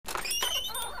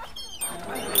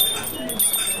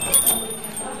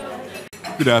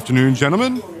Good afternoon,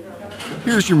 gentlemen.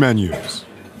 Here's your menus.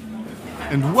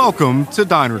 And welcome to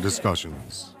Diner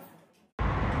Discussions.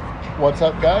 What's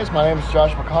up, guys? My name is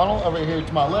Josh McConnell. Over here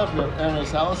to my left, we have Aaron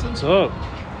S. Allison. What's up?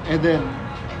 And then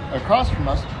across from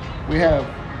us, we have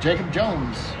Jacob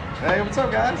Jones. Hey, what's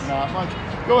up, guys? Not much.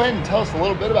 Go ahead and tell us a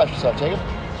little bit about yourself, Jacob.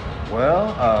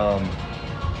 Well,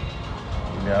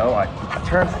 I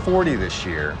turned 40 this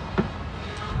year,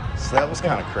 so that was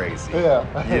kind of crazy.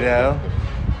 Yeah.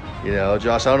 You know,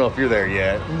 Josh, I don't know if you're there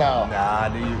yet. No.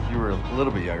 Nah, you were a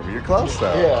little bit younger, but you're close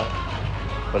though. Yeah.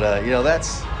 But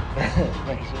that's,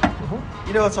 Thank you,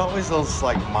 sir. it's always those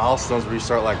like milestones where you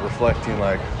start like reflecting,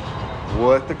 like,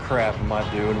 what the crap am I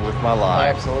doing with my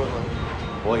life? Absolutely.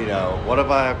 Well, what have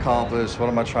I accomplished? What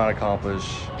am I trying to accomplish?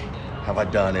 Have I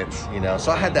done it?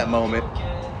 So I had that moment.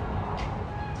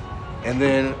 And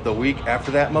then the week after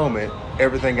that moment,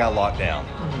 everything got locked down.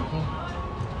 Mm-hmm.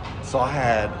 So I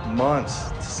had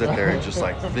months to sit there and just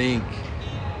like think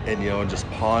and just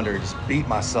ponder, just beat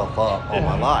myself up on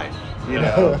my life,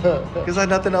 because I had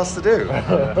nothing else to do.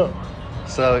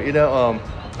 So,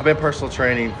 I've been personal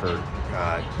training for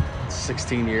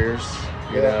 16 years,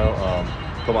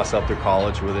 put myself through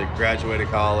college with it, graduated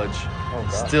college,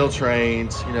 still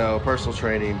trained, personal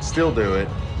training, still do it.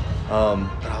 And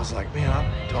I was like, man,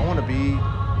 I don't want to be,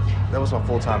 that was my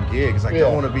full-time gig. It's like, I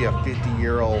don't want to be a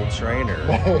 50-year-old trainer.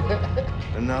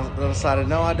 And I decided,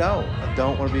 no, I don't. I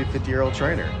don't want to be a 50-year-old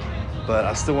trainer. But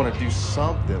I still want to do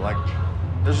something. Like,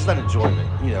 there's just that enjoyment,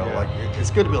 like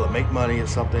it's good to be able to make money at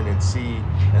something and see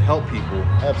and help people.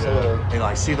 Absolutely. And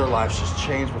like see their lives just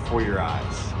change before your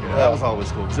eyes. That was always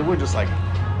cool. Because it wasn't just like,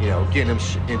 getting them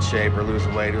in shape or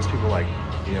losing weight. It was people like,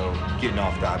 getting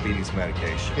off diabetes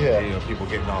medication. Yeah. People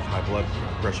getting off high blood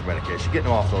pressure medication,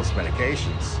 getting off those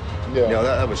medications. Yeah.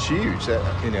 That was huge.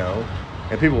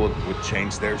 And people would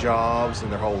change their jobs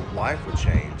and their whole life would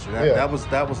change. And that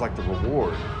was like the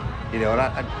reward. And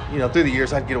I through the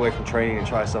years I'd get away from training and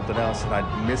try something else, and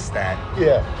I'd miss that.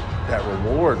 Yeah. That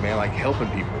reward, man, like helping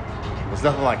people. There's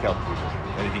nothing like helping people.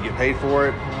 And if you get paid for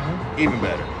it, even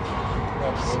better.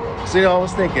 Absolutely. So I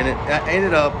was thinking it. I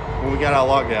ended up when we got out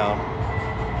of lockdown.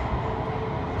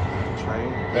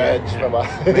 Train. Man,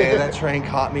 that train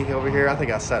caught me over here. I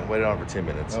think I sat and waited on it for 10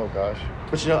 minutes. Oh gosh.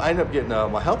 But I ended up getting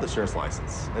my health insurance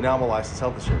license, and now I'm a licensed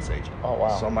health insurance agent. Oh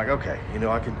wow. So I'm like, okay,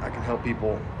 I can help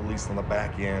people at least on the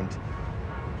back end,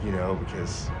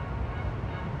 because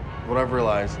what I've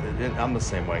realized, and I'm the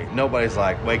same way. Nobody's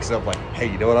like wakes up like,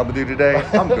 hey, you know what I'm gonna do today?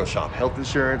 I'm gonna go shop health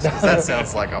insurance because that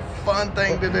sounds like a fun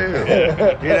thing to do.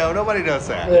 Nobody does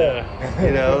that.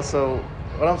 Yeah. So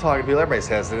when I'm talking to people, everybody's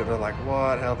hesitant. They're like,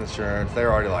 what health insurance? They're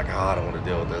already like, I don't want to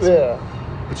deal with this. Yeah.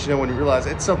 But when you realize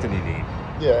it's something you need.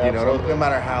 Yeah. No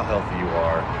matter how healthy you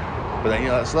are. But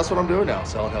then, so that's what I'm doing now,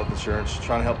 selling health insurance,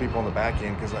 trying to help people on the back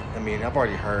end. Because, I've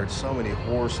already heard so many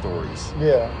horror stories.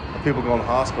 Yeah. Of people going to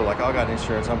the hospital, like, oh, I got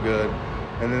insurance, I'm good.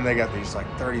 And then they got these, like,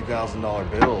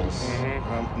 $30,000 bills.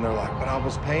 Mm-hmm. And they're like, but I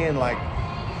was paying, like,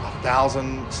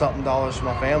 $1,000-something for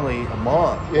my family a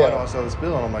month. Yeah. Why do I sell this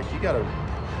bill? And I'm like, you got to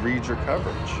read your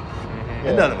coverage. Yeah.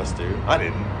 And none of us do. I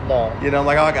didn't. No. I'm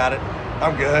like, oh, I got it.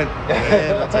 I'm good.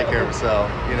 And I'll take care of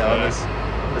myself.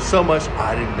 There's so much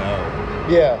I didn't know.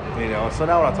 Yeah. So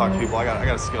now when I talk to people, I got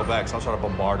to scale back. So I'm trying to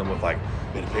bombard them with like,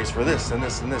 it pays for this and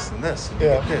this and this and this. And you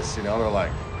get this. They're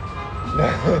like,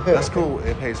 that's cool.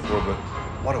 It pays for it, but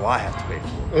what do I have to pay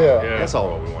for? Yeah. That's all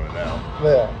what we want to know.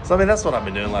 Yeah. So that's what I've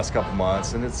been doing the last couple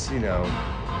months, and it's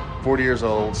 40 years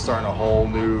old, starting a whole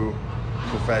new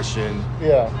profession.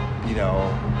 Yeah.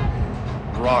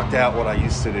 Rocked out what I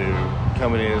used to do,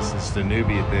 coming in as just a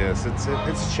newbie at this.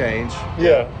 It's changed.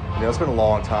 Yeah. It's been a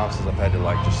long time since I've had to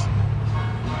like just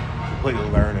completely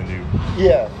learn a new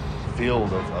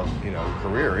field of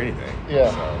career or anything. Yeah.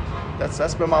 So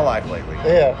that's been my life lately.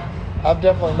 Yeah. I've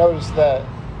definitely noticed that,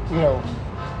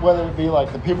 whether it be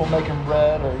like the people making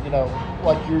bread or,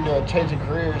 like you're doing changing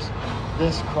careers,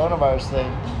 this coronavirus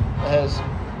thing has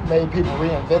made people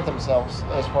reinvent themselves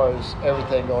as far as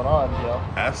everything going on,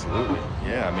 Absolutely.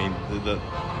 Yeah.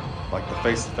 The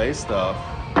face-to-face stuff,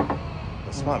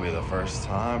 this might be the first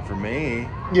time for me.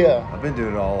 Yeah. I've been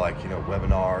doing it all like,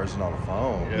 webinars and on the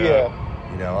phone. Yeah.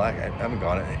 I haven't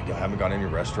gone to any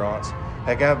restaurants.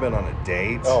 Heck, I haven't been on a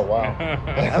date. Oh, wow.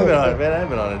 I haven't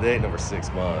been on a date in over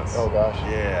 6 months. Oh, gosh.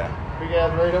 Yeah. You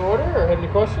guys ready to order or have any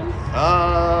questions?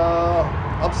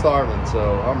 I'm starving,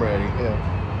 so I'm ready. Yeah.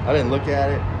 I didn't look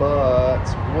at it, but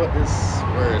where is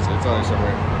it? It's on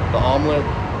somewhere. The omelet.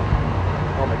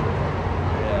 I'll make it.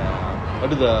 Yeah. I'll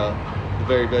do the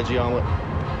very veggie omelet.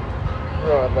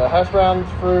 The hash browns,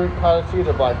 fruit, cottage cheese,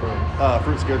 or black beans?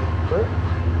 Fruit's good. Fruit?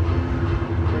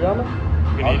 Fruit omelet?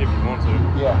 can eat if you want to.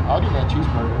 Yeah, I'll give me a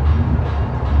cheeseburger.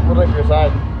 We'll take your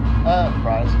side.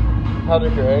 Fries. How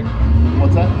did your egg?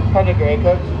 What's that? How did your egg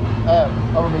cook?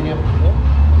 Over medium.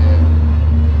 Yeah.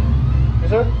 You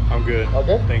sir? I'm good.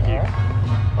 Okay. Thank you. All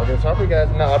right. I'll get some for you guys.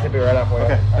 No, I'll tip it right out for you.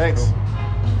 Okay, thanks.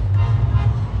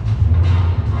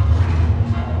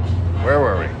 Where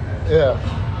were we? Yeah.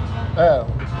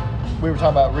 We were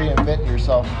talking about reinventing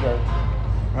yourself.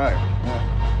 Right.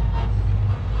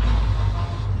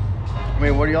 I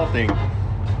mean, what do y'all think?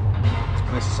 I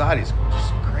mean, society's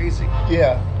just crazy.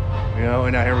 Yeah. You know,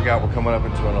 and now here we're coming up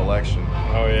into an election.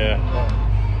 Oh yeah.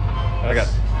 I got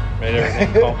Made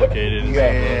everything complicated. and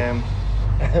man.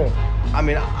 I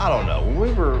mean, I don't know.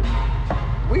 When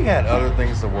we had other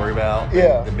things to worry about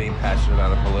Yeah. than being passionate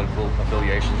about our political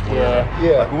affiliations. Yeah.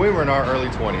 Yeah. Like when we were in our early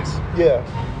 20s, Yeah.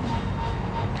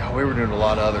 God, we were doing a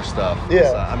lot of other stuff. Yeah.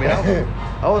 So, I mean,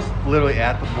 I was literally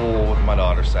at the pool with my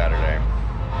daughter Saturday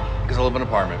because I live in an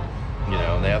apartment, you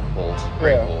know, and they have the pools,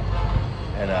 great Yeah. pool.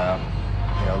 And,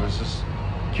 you know, there's this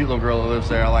cute little girl that lives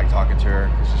there. I like talking to her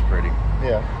because she's pretty,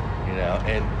 Yeah. you know,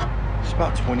 and she's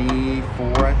about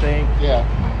 24, I think. Yeah.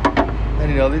 And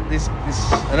you know, this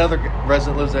another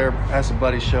resident lives there, has some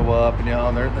buddies show up, and you know,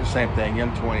 and they're the same thing,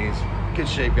 young 20s, good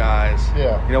shape guys.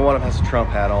 Yeah. You know, one of them has a Trump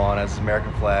hat on, has his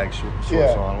American flag shorts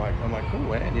Yeah. on. I'm like, cool,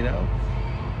 man, you know.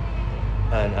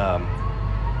 And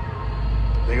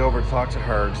they go over to talk to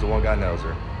her because the one guy knows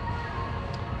her.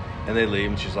 And they leave,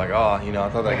 and she's like, oh, you know, I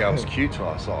thought that guy was cute till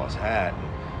I saw his hat. And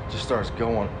just starts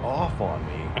going off on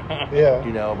me, Yeah.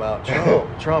 you know, about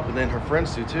Trump, and then her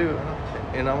friends do too.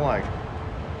 And I'm like,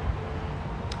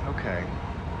 okay.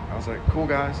 I was like, cool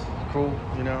guys, cool,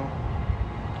 you know.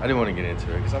 I didn't want to get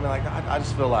into it because I mean, like, I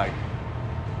just feel like,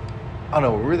 I don't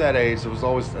know, when we were that age, there was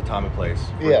always a time and place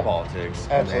for Yeah. politics.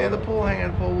 Absolutely. And the pool hanging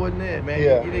at the pool wasn't it, man.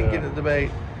 Yeah. You didn't get in the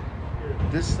debate.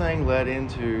 This thing led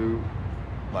into,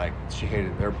 like, she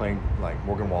hated, they were playing, like,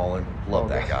 Morgan Wallen, love Oh,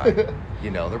 that God. guy.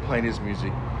 You know, they're playing his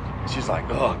music. And she's like,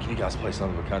 oh, can you guys play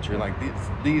something for country? And like,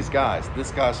 these guys,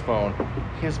 this guy's phone,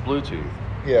 he has Bluetooth.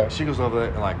 Yeah. She goes over there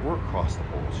and like, we're across the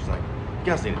pool. She's like, you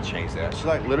guys need to change that. She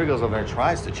like literally goes over there and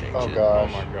tries to change Oh, it. God.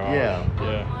 Oh my god. Yeah.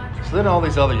 Yeah. So then all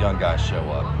these other young guys show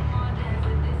up,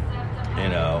 you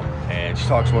know, and she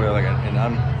talks to one of the other guys, and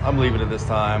I'm leaving at this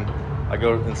time. I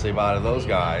go and say bye to those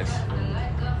guys,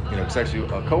 you know, because actually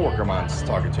a coworker of mine's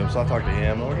talking to him, so I talk to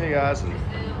him. I'm like, hey guys, and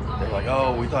they're like,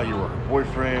 oh, we thought you were her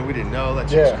boyfriend. We didn't know that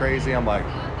chick's Yeah. crazy. I'm like,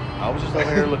 I was just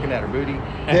over here looking at her booty.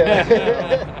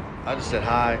 Yeah. I just said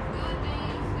hi,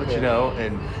 but you know,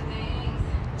 and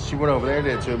she went over there and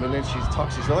did it to him, and then she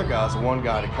talks to these other guys. And one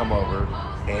guy to come over,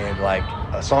 and like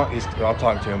a song is, I'm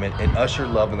talking to him, and Usher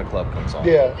 "Love in the Club" comes on.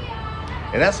 Yeah.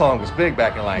 And that song was big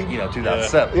back in like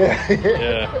 2007. Yeah.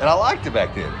 Yeah. And I liked it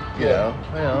back then. You Yeah.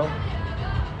 know.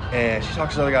 And she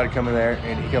talks to the other guy to come in there,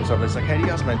 and he comes up and it's like, hey, do you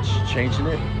guys mind changing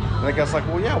it? And the guy's like,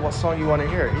 well, yeah, what song you want to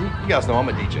hear? And you guys know I'm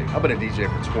a DJ. I've been a DJ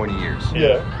for 20 years.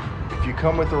 Yeah. If you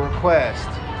come with a request,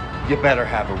 you better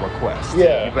have a request.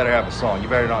 Yeah. You better have a song. You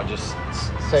better not just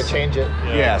Say change it.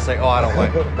 yeah, say, oh, I don't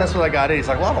like it. That's what I got in. He's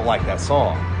like, well, I don't like that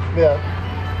song. Yeah.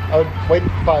 I would wait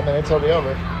 5 minutes, it'll be over.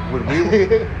 Would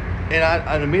we? And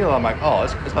I immediately, I'm like, oh,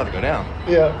 it's about to go down.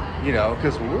 Yeah. You know,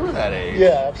 because when we were that age,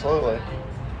 Yeah, absolutely.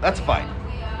 that's a fight.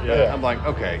 Yeah. I'm like,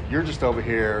 okay, you're just over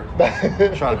here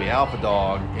trying to be alpha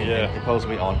dog and impose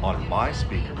me on my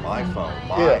speaker, my phone,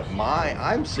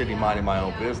 I'm sitting minding my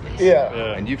own business. Yeah.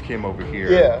 Yeah. And you've came over here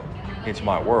Yeah. into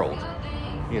my world.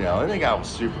 You know, and the guy was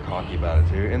super cocky about it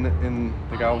too. And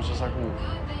the guy was just like, well,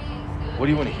 what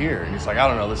do you want to hear? And he's like, I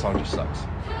don't know, this song just sucks.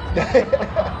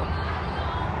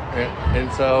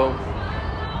 and so,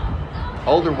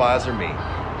 older, wiser me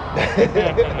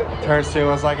turns to him.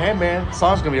 I was like, hey man, the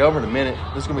song's gonna be over in a minute.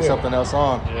 There's gonna be something else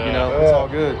on. Yeah. You know, it's all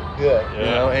good. Yeah. Yeah, You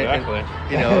know, exactly.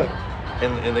 and you know,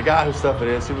 and the guy whose stuff it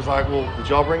is, he was like, well, did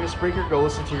y'all bring a speaker? Go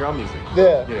listen to your own music.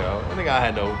 Yeah. You know, and the guy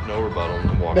had no rebuttal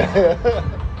and walked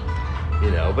on. You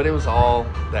know, but it was all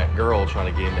that girl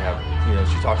trying to get him to have, you know,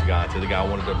 she talked to the guy until the guy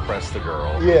wanted to impress the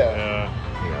girl. Yeah.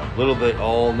 Yeah. You know, little they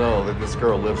all know that this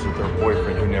girl lives with her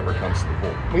boyfriend who never comes to the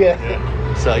pool.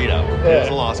 Yeah. So, you know, it was a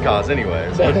Yeah. lost cause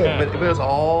anyways. But it was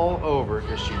all over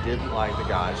because she didn't like the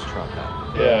guy's Trump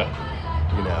hat.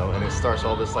 Yeah. You know, and it starts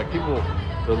all this, like, people,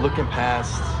 they're looking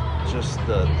past just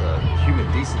the human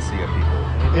decency of people.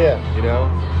 Yeah. You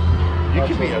know? You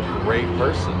can be a great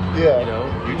person. Yeah. You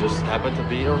know, you just happen to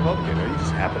be a Republican or you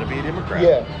just happen to be a Democrat.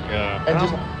 Yeah. Yeah.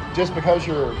 And just because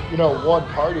you're, one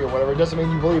party or whatever, it doesn't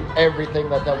mean you believe everything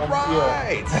that one.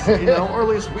 Right. You know, or at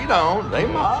least we don't. They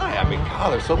might. I mean,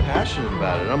 God, they're so passionate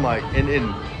about it. And I'm like, and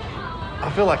I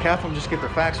feel like half of them just get their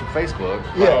facts from Facebook.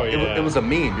 Yeah. Oh, It was a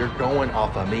meme. You're going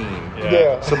off a meme.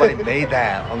 Yeah. Somebody made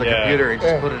that on the Yeah. computer and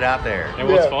just put it out there. And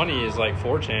what's Yeah. funny is like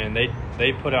 4chan,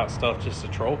 they put out stuff just to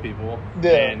troll people.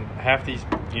 Yeah. And half these,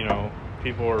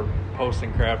 people are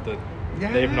posting crap that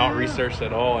they've not Yeah. researched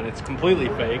at all, and it's completely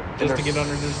fake And just to they're get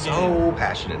under this so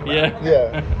passionate about Yeah. it.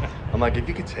 Yeah. I'm like, if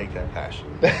you could take that passion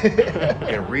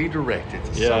and redirect it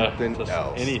to Yeah, something just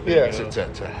else, anything Yeah. else.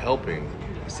 to helping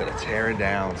instead of tearing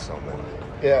down someone.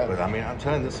 Yeah. But I mean, I'm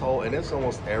telling you, and it's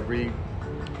almost every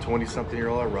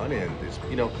 20-something-year-old I run in, is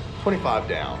 25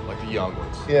 down, like the young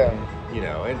ones. Yeah. And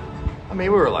I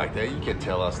mean, we were like that. You can't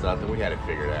tell us nothing. We had it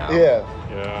figured out. Yeah.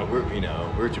 Yeah.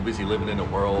 We're too busy living in a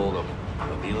world of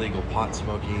illegal pot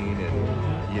smoking,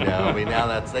 and I mean, now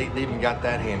they even got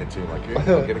that handed to them. Like, here,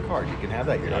 go get a card. You can have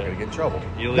that. You're not going to get in trouble.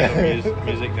 Illegal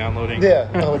music downloading. Yeah.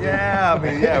 Oh, Yeah, I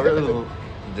mean, really,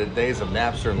 the days of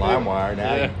Napster and LimeWire.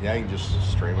 Now, Yeah. now you can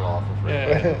just stream it off for free.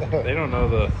 Yeah. They don't know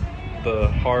the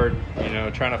hard,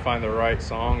 trying to find the right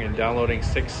song and downloading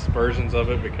 6 versions of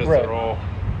it because Right. they're all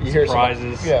You hear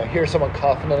surprises. hear someone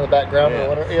coughing in the background Yeah. or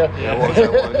whatever. Yeah. Yeah, what was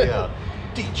that one? Yeah.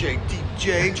 DJ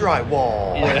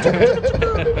Drywall.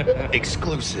 Yeah.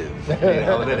 Exclusive.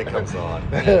 And then it comes on.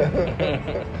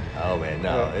 Oh man,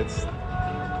 no, it's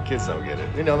kids don't get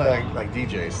it. Like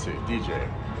DJs too. DJ.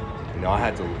 I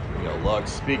had to, lug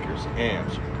speakers,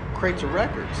 amps, crates of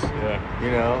records.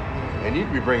 Yeah. And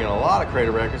you'd be bringing a lot of crate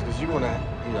of records because you want to,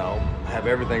 have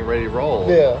everything ready to roll.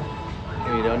 Yeah.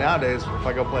 And nowadays, if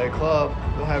I go play a club,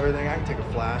 they'll have everything. I can take a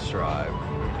flash drive,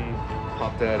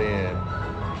 pop that in,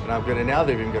 and I'm good. And now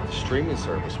they've even got the streaming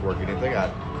service working. If they got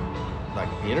like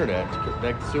the internet to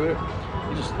connect to it,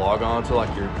 you just log on to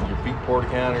like your Beatport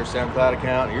account or your SoundCloud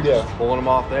account, and you're just pulling them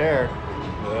off there.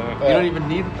 Yeah. You don't even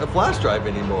need a flash drive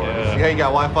anymore. Yeah. You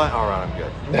got Wi-Fi? All right, I'm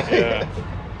good. Yeah.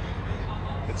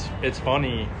 It's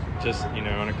funny, just in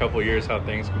a couple of years how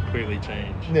things completely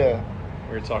change. Yeah.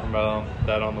 We were talking about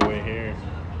that on the way here,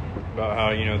 about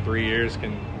how 3 years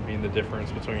can mean the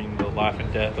difference between the life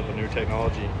and death of a new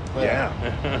technology. Yeah.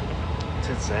 It's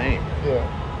insane. Yeah.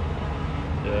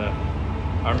 Yeah,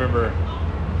 I remember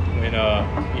when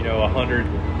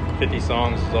 150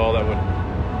 songs is all that would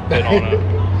fit on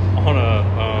a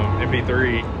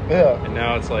MP3, Yeah. and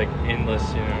now it's like endless.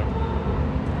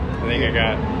 I think I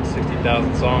got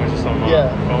 60,000 songs just on my phone.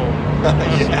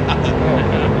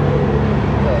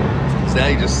 Yeah. So now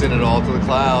you just send it all to the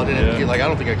cloud, and Yeah. I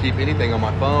don't think I keep anything on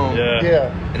my phone. Yeah.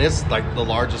 Yeah. And it's like the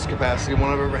largest capacity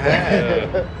one I've ever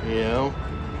had.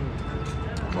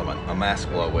 Well, a mask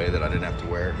blow away that I didn't have to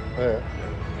wear. Yeah.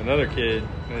 Another thing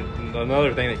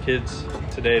that kids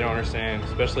today don't understand,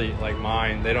 especially like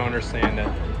mine, they don't understand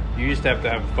that you used to have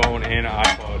a phone and an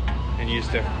iPod, and you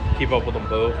used to keep up with them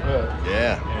both. Yeah.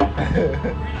 Yeah.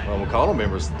 Well, McConnell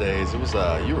members days, it was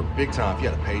you were big time if you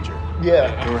had a pager.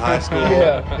 Yeah. You were in high school.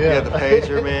 Yeah, You yeah. had the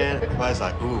pager, man. Everybody's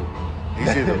like, ooh, he's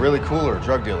either really cool or a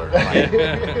drug dealer. I'm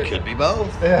like, could be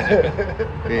both.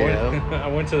 I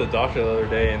went to the doctor the other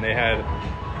day, and they had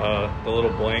the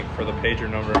little blank for the pager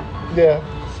number. Yeah.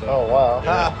 So, Oh wow.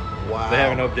 yeah. Wow. They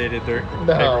haven't updated their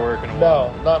No. paperwork in a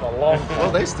while. No, not in a long time.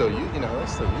 Well, they still use, they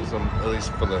still use them, at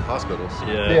least for the hospitals.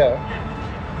 Yeah. Yeah.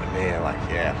 But man,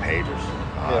 pagers.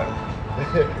 Yeah.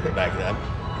 Back then.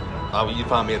 You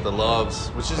find me at the Loves,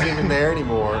 which isn't even there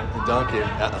anymore, in Duncan,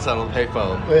 outside on the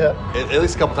payphone. Yeah. At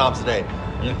least a couple times a day.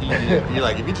 You're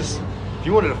like, if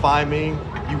you wanted to find me,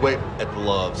 you wait at the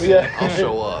Loves. Yeah. I'll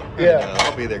show up. Yeah.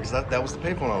 I'll be there because that was the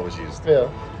payphone I always used. Yeah.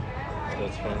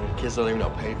 That's funny. Kids don't even know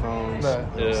payphones. No.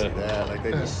 They don't Yeah. see that. Like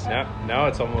they just. Now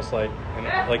it's almost like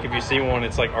if you see one,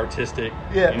 it's like artistic.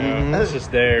 Yeah. Mhm. It's just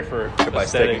there for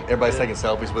Everybody's aesthetic. taking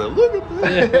selfies with it. Look at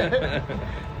that.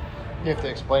 You have to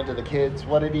explain to the kids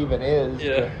what it even is.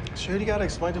 Yeah. Sure, you gotta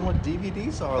explain to them what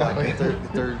DVDs are like if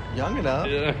they're young enough.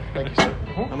 Yeah. Thank you, sir.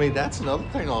 I mean, that's another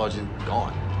technology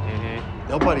gone. Mm-hmm.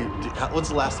 Nobody. When's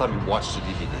the last time you watched a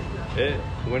DVD?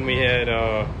 When we had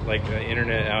like an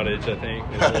internet outage, I think.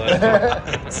 Was the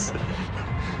last time.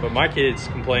 But my kids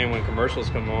complain when commercials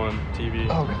come on TV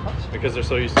Oh gosh. because they're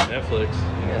so used to Netflix.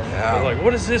 Yeah. They're like,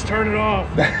 "What is this? Turn it off."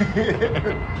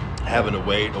 Having to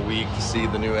wait a week to see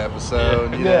the new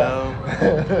episode, you Yeah. know?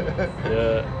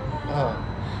 Yeah. Oh,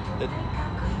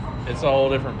 It's a whole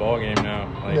different ballgame now.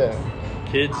 Like yeah.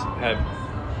 kids have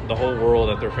the whole world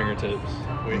at their fingertips.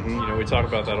 Mhm. We talk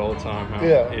about that all the time. How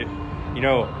Yeah.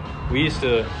 we used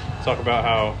to talk about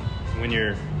how when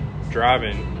you're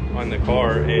driving on the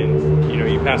car and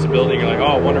you pass a building, you're like,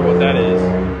 oh, I wonder what that is.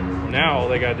 Now all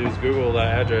they gotta do is Google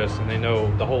that address and they know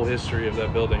the whole history of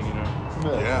that building.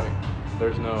 Yeah.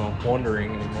 There's no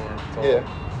wondering anymore. It's all, Yeah.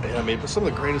 Yeah, I mean, but some of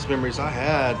the greatest memories I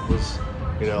had was,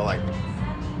 like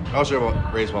I was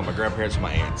raised by my grandparents and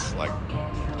my aunts. Like,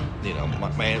 you know,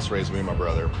 my aunts raised me and my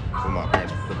brother when my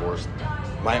parents were divorced.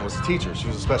 My aunt was a teacher. She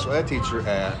was a special ed teacher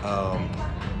at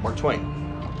Mark Twain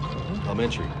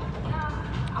Elementary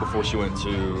before she went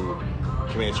to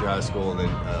Comanche High School, and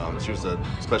then she was a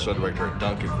special ed director at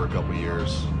Duncan for a couple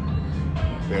years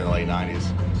there in the late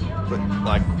 90s. But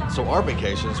like, so our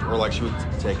vacations were like she would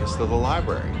take us to the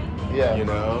library. Yeah. You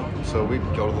know, so we'd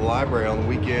go to the library on the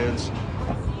weekends.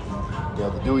 You know,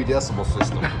 the Dewey Decimal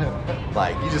System.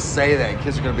 Like, you just say that, and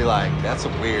kids are gonna be like, "That's a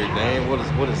weird name. What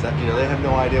is that?" You know, they have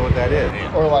no idea what that is.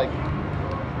 Or like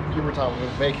you were talking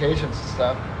about vacations and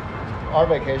stuff. Our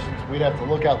vacations, we'd have to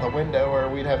look out the window, or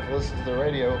we'd have to listen to the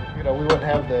radio. You know, we wouldn't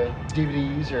have the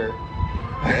DVDs or.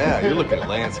 Yeah, you're looking at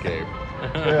landscape.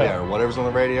 Yeah, or whatever's on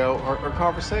the radio, or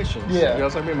conversations. Yeah. You know,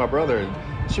 it's like me and my brother,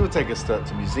 and she would take us to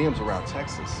museums around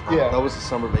Texas. Yeah. That was the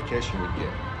summer vacation we'd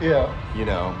get. Yeah. You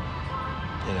know,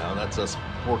 that's us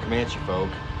poor Comanche folk.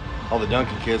 All the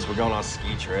Duncan kids were going on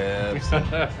ski trips, and,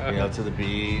 you know, to the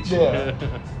beach. Yeah.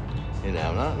 You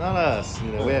know, not us.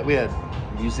 You know, we had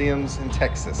museums in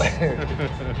Texas.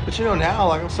 But you know, now,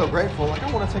 like, I'm so grateful. Like,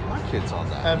 I want to take my kids on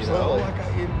that. Absolutely.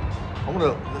 You know? Like, I want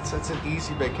to. That's an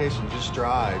easy vacation. Just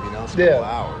drive. You know, it's a Yeah. couple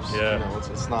hours. Yeah. You know,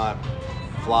 it's not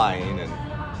flying, and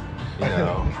you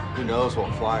know, who knows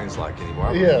what flying's like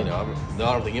anymore. Yeah. You know,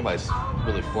 I don't think anybody's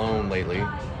really flown lately.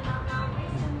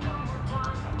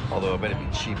 Although I bet it'd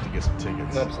be cheap to get some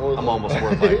tickets. Absolutely. I'm almost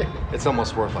it's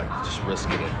almost worth like just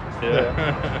risking it.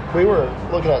 Yeah. We were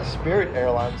looking at Spirit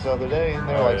Airlines the other day, and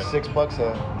they were Oh, like yeah. $6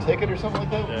 a ticket or something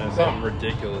like that. Yeah, something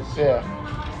ridiculous. Yeah.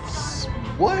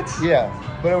 What? Yeah,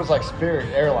 but it was like Spirit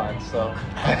Airlines, so.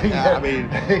 Yeah, I mean,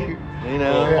 you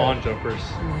know, Little pawn jumpers.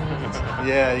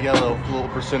 yeah, you got a little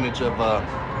percentage of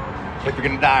if you're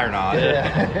gonna die or not.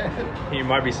 Yeah. You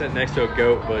might be sitting next to a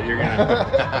goat, but you're gonna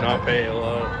not pay a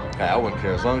lot. Hey, I wouldn't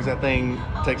care as long as that thing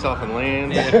takes off and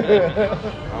lands.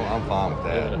 I'm fine with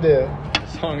that. Yeah.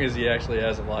 As long as he actually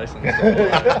has a license.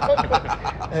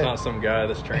 It's not some guy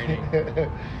that's training.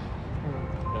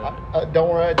 Don't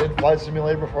worry, I did Flight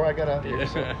Simulator before I got out here.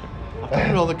 Yeah. I put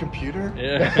it on the computer.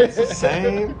 Yeah. It's the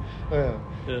same. Yeah.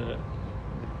 Yeah.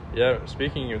 Yeah,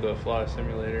 speaking of the fly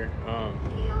simulator,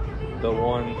 the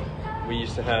one we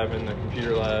used to have in the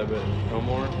computer lab at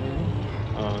Elmore,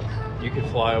 you could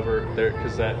fly over there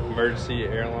because that emergency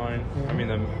airline, I mean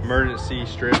the emergency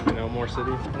strip in Elmore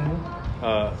City,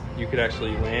 you could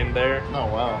actually land there. Oh,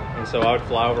 wow. And so I would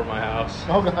fly over my house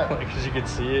Oh, God. because you could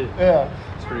see it. Yeah.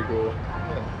 It's pretty cool.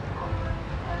 Yeah.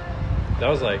 That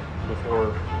was like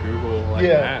before Google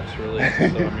Maps really. So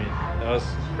I mean, that was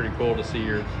pretty cool to see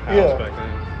your house Yeah. back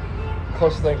then.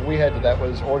 Closest thing we had to that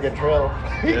was Oregon Trail.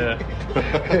 Yeah.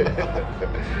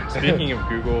 Speaking of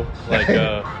Google, like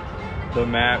the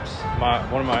maps,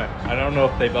 one of my I don't know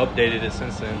if they've updated it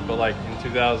since then, but like in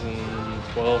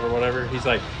 2012 or whatever, he's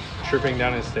like tripping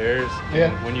down his stairs. And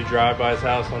Yeah. when you drive by his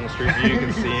house on the street view, you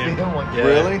can see him. See him, like, Yeah.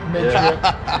 Really? Mid-trip.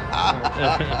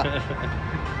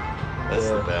 That's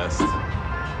the best.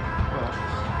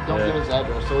 Don't Yeah. give his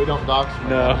address so we don't dox him.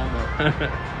 No.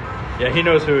 Yeah, he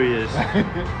knows who he is.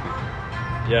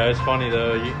 Yeah, it's funny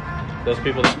though. Those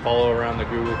people that follow around the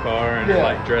Google car and Yeah. are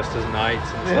like dressed as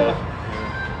knights and Yeah. stuff.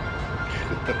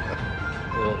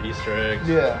 Yeah. Little Easter eggs.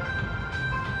 Yeah.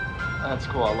 That's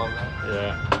cool. I love that.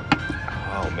 Yeah.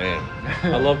 Oh man.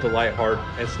 I love the light heart.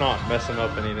 It's not messing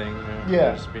up anything. You know? Yeah.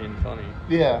 They're just being funny.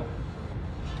 Yeah.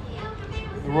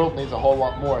 The world needs a whole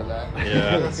lot more of that.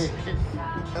 Yeah. And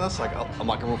that's like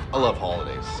I love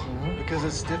holidays because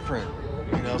it's different.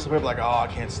 You know, some people are like, oh, I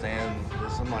can't stand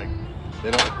this. I'm like,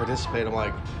 they don't participate. I'm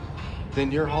like,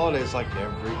 then your holiday is like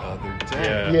every other day.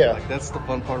 Yeah. Yeah. Like that's the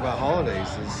fun part about holidays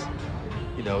is,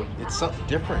 you know, it's something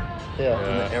different Yeah.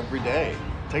 than the every day.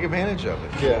 Take advantage of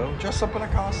it. You Yeah. know, dress up in a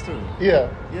costume. Yeah.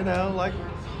 You know, like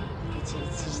it's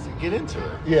just to get into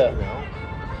it. Yeah. You know,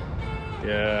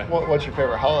 Yeah. What's your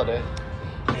favorite holiday?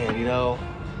 and you know,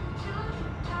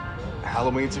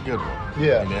 Halloween's a good one.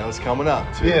 Yeah. You know, it's coming up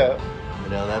too. Yeah. You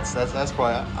know, that's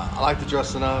probably I like the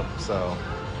dressing up. So,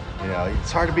 you know,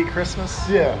 it's hard to beat Christmas.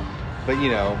 Yeah. But you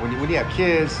know, when you have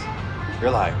kids,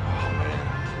 you're like, oh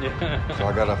man, Yeah. so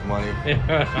I got enough money.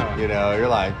 Yeah. You know, you're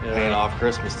like Yeah. paying off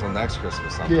Christmas till next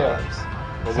Christmas sometimes.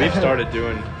 Yeah. What we've started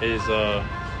doing is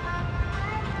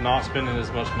not spending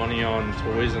as much money on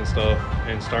toys and stuff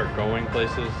and start going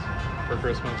places for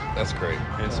Christmas. That's great.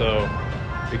 And so,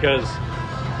 because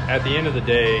at the end of the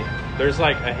day, there's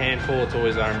like a handful of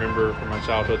toys I remember from my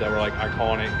childhood that were like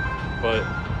iconic, but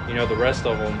you know, the rest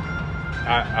of them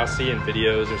I see in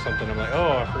videos or something. I'm like,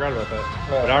 oh, I forgot about that.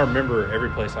 Right. But I remember every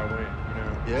place I went, you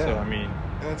know? Yeah. So, I mean,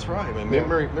 That's right, man. Yeah.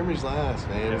 Memories last,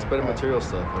 man. It's Yeah. better Right. material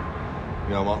stuff. Like,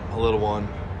 know, my little one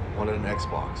wanted an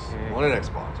Xbox. Wanted an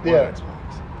Xbox. Yeah. Wanted an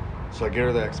Xbox. So I get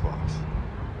her the Xbox.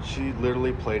 She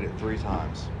literally played it 3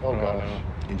 times Oh gosh.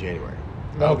 in January.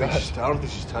 Oh, I gosh. don't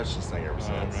think she's touched this thing ever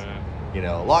since. man. You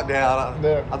know, lockdown.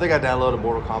 Yeah. I think I downloaded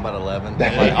Mortal Kombat 11.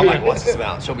 I'm like, what's this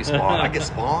about? Show me Spawn. I get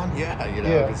Spawn? Yeah, you know.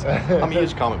 Yeah. 'Cause I'm a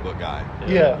huge comic book guy.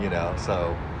 Yeah. You know,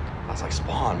 so I was like,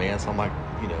 Spawn, man. So I'm like,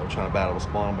 you know, trying to battle with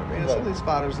Spawn. I'm like, man, some of these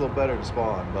fighters a little better than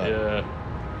Spawn. But, Yeah.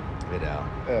 you know.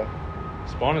 Yeah.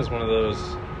 Spawn is one of those,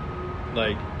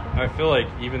 like, I feel like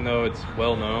even though it's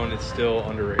well known, it's still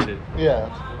underrated. Yeah.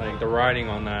 Like, the writing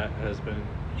on that has been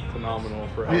phenomenal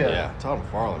forever. Yeah. Yeah, Todd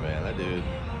McFarlane, man, that dude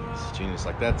is a genius.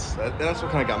 Like that's what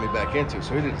kind of got me back into.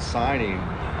 So he did a signing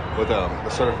with the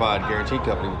Certified Guarantee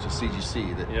Company, which is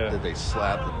CGC, that they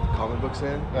slap the comic books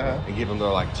in and give them their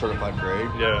like certified grade.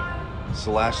 Yeah.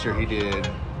 So last year he did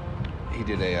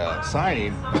a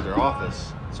signing at their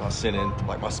office. So I sent in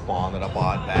like my Spawn that I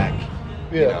bought back,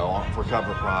 you know, for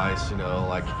cover price. You know,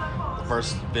 like the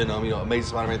first Venom, you know, Amazing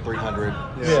Spider-Man 300.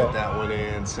 Sent that one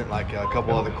in. Sent like a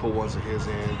couple other cool ones of his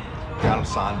in. Got him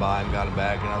signed by him, got him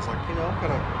back, and I was like, you know,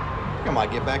 I think I might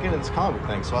get back into this comic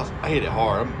thing. So I hit it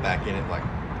hard. I'm back in it like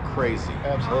crazy.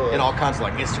 Absolutely. In all kinds of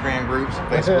like Instagram groups,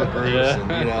 Facebook groups,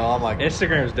 and you know, I'm like,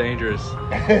 Instagram's dangerous.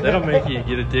 That'll make you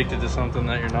get addicted to something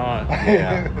that you're not.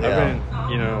 yeah, I've been,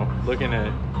 you know, looking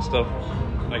at stuff.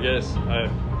 I guess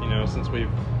you know, since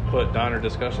we've put Diner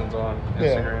discussions on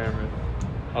Instagram, and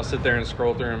I'll sit there and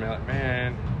scroll through and be like,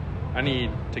 man, I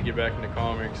need to get back into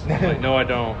comics. I'm like, no, I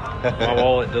don't. My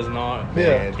wallet does not.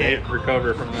 Yeah. Can't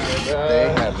recover from that. They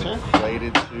have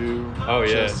inflated too. Oh,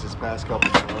 yeah. Just this past couple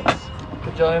of months.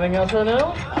 Could you anything else right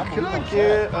now? Can I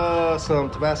get some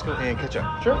Tabasco and ketchup?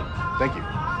 Sure. Thank you.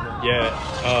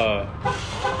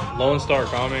 Yeah, Lone Star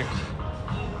Comics.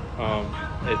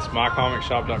 It's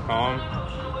mycomicshop.com.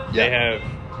 Yeah. They have,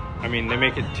 I mean, they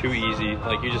make it too easy.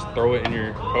 Like, you just throw it in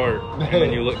your cart, and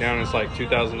then you look down and it's like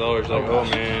 $2,000. Like, oh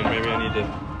man, maybe I need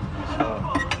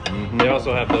to. They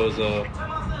also have those,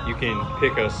 you can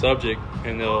pick a subject,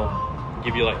 and they'll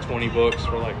give you like 20 books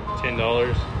for like $10.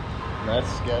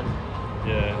 That's good.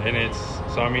 Yeah, and it's,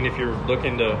 so I mean, if you're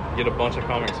looking to get a bunch of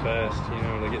comics fast, you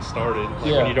know, to get started, like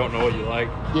when you don't know what you like,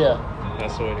 Yeah.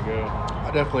 that's the way to go. I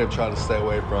definitely have tried to stay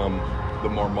away from the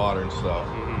more modern stuff.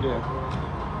 Yeah.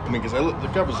 I mean, because the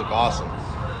covers look awesome.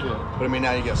 Yeah. But I mean,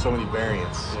 now you got so many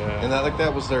variants, Yeah. and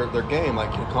that was their game.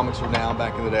 Like, you know, comics were down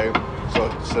back in the day, so all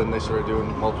of a sudden they started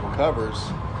doing multiple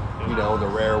covers. You know, the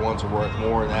rare ones are worth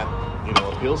more, and that, you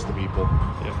know, appeals to people.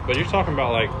 Yeah, but you're talking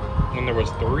about like when there was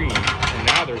 3, and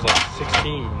now there's like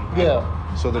 16.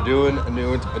 Yeah. So they're doing a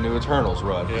new Eternals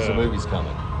run because the Yeah. movie's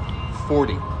coming.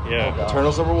 40. Yeah. God.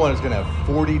 Eternals #1 is going to have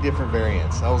 40 different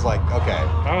variants. I was like, okay,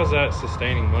 How is that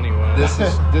sustaining money wise? this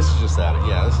is just that.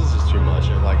 Yeah, this is just too much.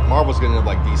 And like Marvel's going to end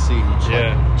up like DC, which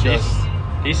Yeah, like, just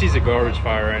DC's a garbage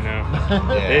fire right now.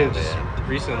 They yeah, just man.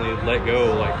 recently let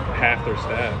go like half their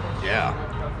staff. Yeah.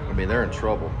 I mean, they're in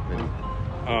trouble. I mean,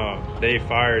 They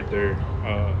fired their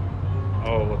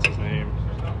what's his name?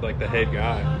 Like the head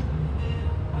guy.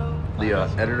 the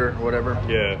editor or whatever.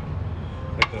 Yeah.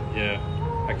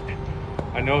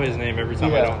 I know his name every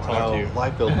time I don't talk to you.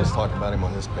 Liefeld was talking about him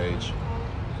on his page.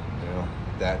 You know,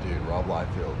 that dude, Rob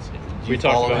Liefeld. We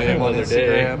talked about him the other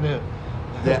day.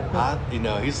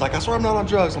 Yeah, he's like, I swear I'm not on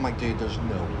drugs. I'm like, dude, there's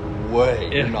no way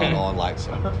you're not on like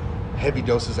some heavy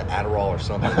doses of Adderall or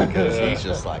something, because he's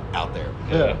just like out there.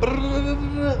 Yeah.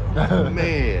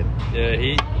 Man. Yeah,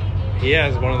 he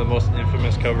has one of the most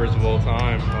infamous covers of all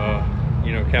time.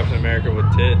 You know, Captain America with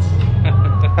tits.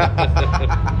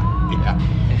 Yeah.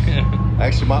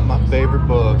 Actually, my favorite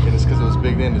book, and it's because it was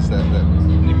big then, is that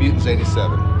New Mutants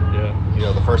 87. Yeah. You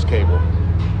know, the first Cable.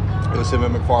 It was him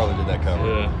and McFarlane did that cover.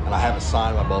 Yeah. And I have it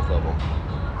signed by both of them.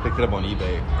 Picked it up on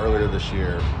eBay earlier this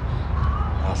year.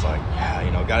 And I was like, yeah,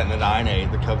 you know, got it in the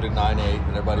 9.8, the coveted 9.8 that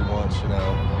everybody wants, you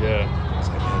know. Yeah. I was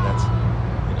like, man, that's,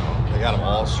 you know, they got them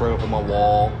all strung up on my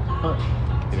wall.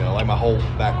 You know, like my whole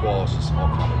back wall is just all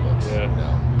comic books. Yeah. You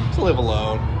know, to live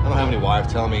alone. I don't have any wife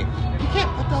telling me, you can't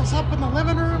put those up in the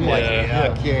living room. Like,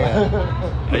 Yeah. I can't.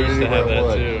 I used to have that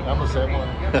Would. too. I'm the same one.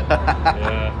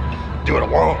 Yeah. Do what I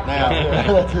want now.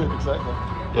 Yeah, that's it, exactly.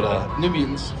 But New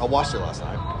Mutants, I watched it last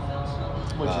night.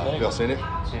 What'd you Have think? y'all seen it?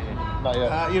 Not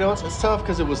yet. You know, it's tough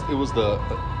because it was the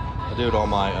dude on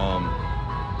my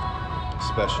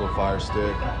special Fire Stick,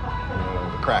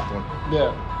 the cracked one,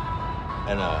 Yeah.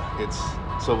 and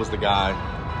it was the guy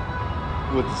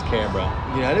with his camera.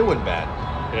 Yeah, and it wasn't bad,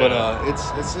 but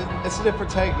it's a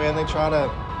different take, man. They try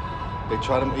to you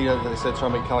know, they said try to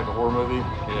make it kind of like a horror movie.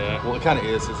 Yeah. Well, it kind of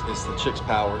is. It's the chick's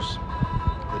powers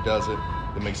that does it.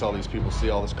 That makes all these people see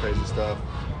all this crazy stuff,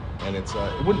 and it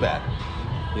wasn't bad.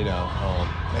 Maybe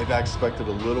I expected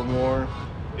a little more.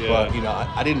 Yeah. But,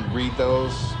 I didn't read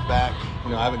those back.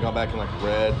 I haven't gone back and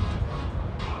read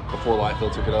before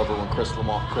Liefeld took it over when Chris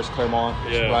Claremont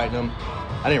was Yeah. writing them.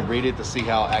 I didn't read it to see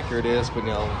how accurate it is, but,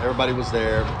 everybody was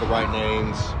there with the right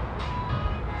names.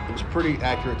 It was pretty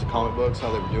accurate to comic books,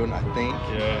 how they were doing, I think.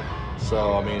 Yeah.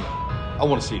 So, I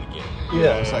want to see it again.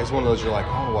 Yeah. It's one of those you're like,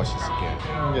 I want to watch this again.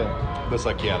 Yeah. But it's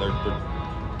like, yeah, they're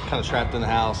kind of trapped in the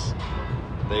house.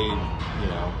 They,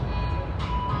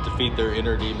 defeat their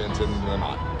inner demons and they're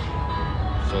not.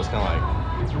 So it's kind of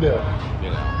like, Yeah.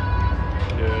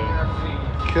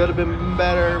 Yeah. could have been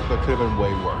better, but could have been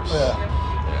way worse. Yeah.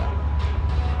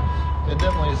 It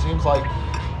definitely seems like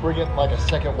we're getting like a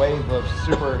second wave of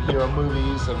superhero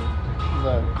movies and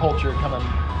the culture coming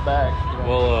back.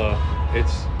 Well,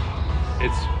 it's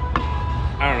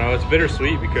I don't know. It's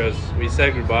bittersweet because we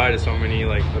said goodbye to so many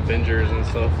Avengers and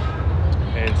stuff,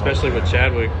 and especially with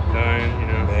Chadwick dying.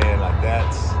 Man,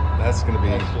 that's gonna be.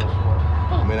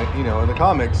 In the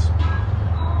comics,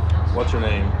 what's her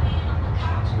name?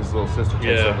 His little sister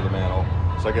takes Yeah. over the mantle.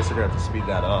 So I guess they're gonna have to speed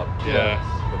that up. Yeah.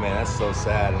 But man, that's so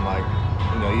sad. And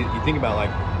you think about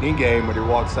Endgame when he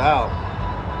walks out.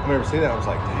 I remember seeing that. I was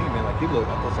like, dang man, he looks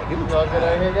Y'all good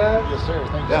out here, guys? Yes, sir.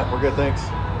 Thank you. Yeah, we're good, thanks.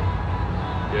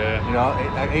 Yeah.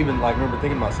 I even remember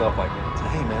thinking to myself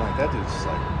dang man, that dude's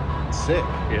sick.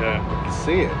 Yeah. You can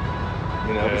see it.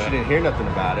 But Yeah. she didn't hear nothing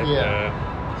about it. Yeah.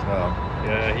 So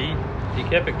Yeah. He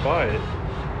kept it quiet.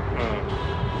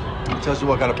 it tells you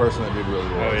what kind of person that dude really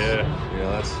was. Oh,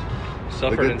 yeah. That's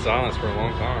Suffered good- in silence for a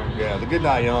long time. yeah, the good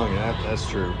die young, and that's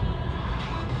true.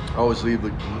 Always you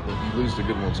lose the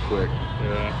good ones quick.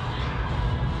 Yeah.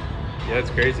 Yeah, it's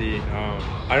crazy.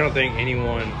 I don't think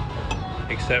anyone,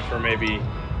 except for maybe,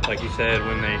 like you said,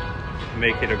 when they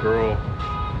make it a girl,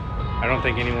 I don't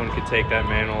think anyone could take that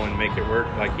mantle and make it work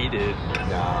like he did.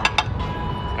 Nah.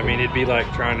 It'd be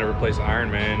like trying to replace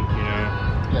Iron Man,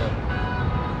 Yeah.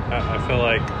 I feel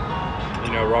like,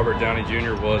 Robert Downey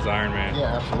Jr. was Iron Man.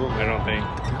 Yeah, absolutely. I don't think.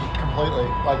 Completely.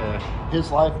 Yeah.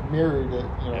 His life mirrored it,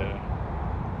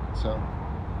 Yeah. So.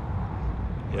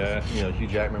 Yeah. Hugh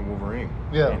Jackman, Wolverine.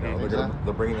 Yeah,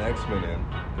 They're bringing the X-Men in,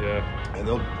 Yeah. and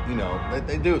they'll,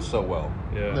 they do it so well.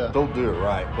 Yeah. Yeah. They'll do it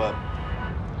right, but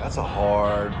that's a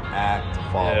hard act to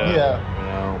follow. Yeah.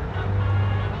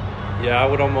 Yeah. Yeah, I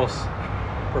would almost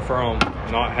prefer him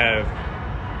not have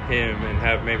him and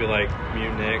have maybe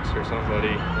Mutant X or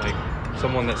somebody,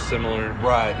 someone that's similar.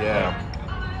 Right. Yeah.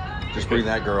 Just bring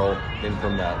that girl in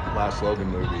from that last Logan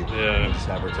movie. Yeah. And just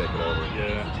have her take it over.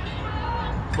 Yeah.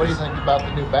 What do you think about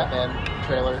the new Batman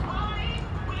trailer?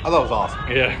 I thought it was awesome.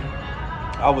 Yeah.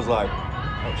 I was like,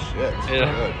 oh shit, this is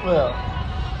Yeah. good. Well,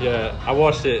 Yeah. I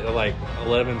watched it at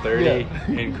 11:30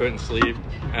 Yeah. and couldn't sleep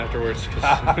afterwards because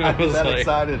I was That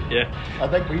excited. Yeah. I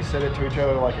think we said it to each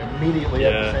other immediately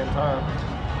at the Yeah. same time.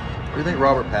 You think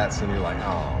Robert Pattinson? You're like,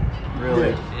 oh,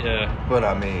 really? Yeah. But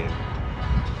I mean,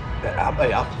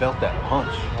 I felt that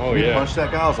punch. Oh, When he yeah. punched that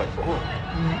guy. I was like, oh,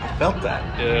 I felt that.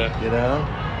 Yeah.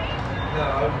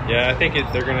 Yeah, I think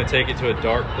they're going to take it to a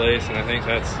dark place, and I think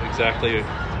that's exactly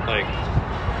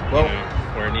Well,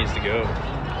 where it needs to go.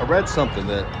 I read something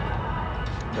that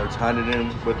they're tying it in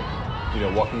with,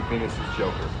 Joaquin Phoenix's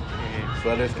Joker. So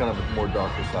that is kind of a more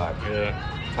darker side. Yeah.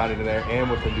 Tied it in there, and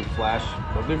with the new Flash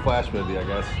movie, I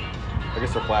guess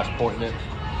they're Flash pointing it,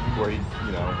 where he,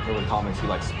 in the comics he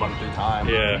spun through time.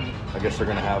 Yeah. I guess they're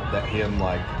gonna have him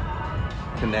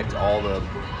connect all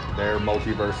their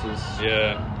multiverses.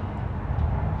 Yeah.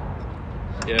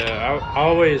 Yeah, I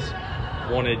always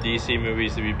wanted DC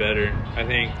movies to be better. I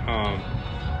think,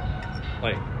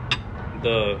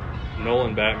 the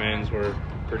Nolan Batmans were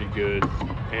pretty good,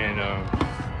 and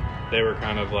they were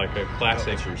kind of like a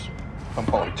classic. I'm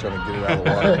probably trying to get it out of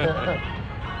the water.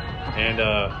 And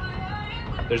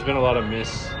there's been a lot of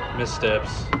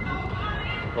missteps,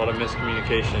 a lot of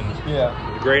miscommunication. Yeah.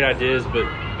 Great ideas, but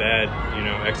bad,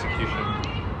 execution.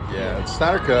 Yeah, the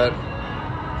Snyder Cut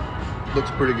looks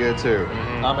pretty good too.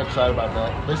 I'm excited about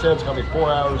that. They said it's going to be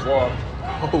 4 hours long.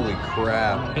 Holy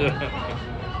crap!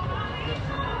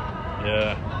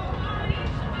 Yeah,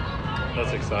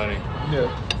 that's exciting. Yeah.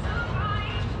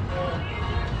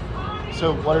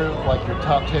 So, what are your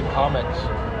top 10 comics?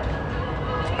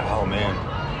 Oh man,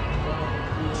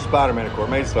 Spider-Man, of course.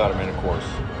 Made Spider-Man, of course.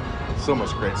 So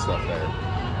much great stuff there.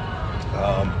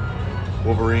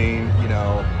 Wolverine,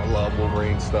 I love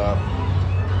Wolverine stuff.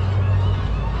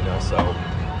 So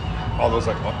all those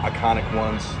iconic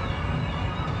ones.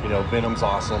 Venom's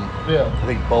awesome. Yeah. I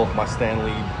think both my Stan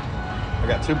Lee. I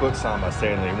got 2 books signed by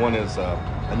Stan Lee. One is a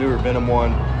newer Venom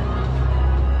one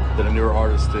that a newer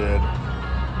artist did,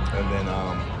 and then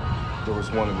there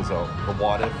was one. It was the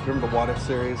What If. Remember the What If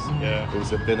series? Yeah. It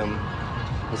was a Venom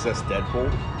possessed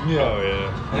Deadpool. Yeah. Oh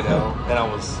yeah. You know, and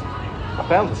I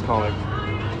found this comic.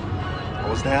 I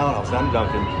was down in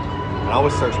Duncan, and I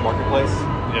always search Marketplace.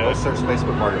 Yeah. I always search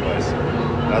Facebook Marketplace.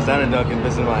 And I was down in Duncan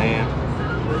visiting my aunt.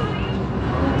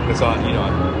 And so,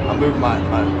 I moved my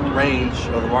range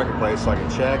of the Marketplace so I could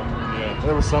check. Yeah. And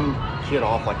there was some kid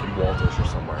off like in Walters or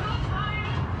somewhere.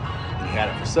 And he had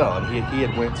it for sale. And he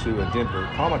had went to a Denver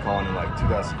Comic Con in like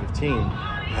 2015 and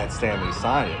had Stan Lee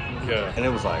sign it. Yeah. And it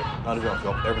was like, I don't know if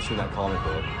you've ever seen that comic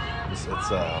book. It's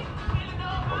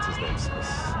what's his name?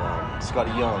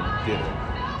 Scotty Young did it.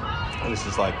 And it's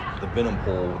just like the Venom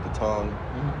pole with the tongue.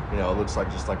 Mm-hmm. It looks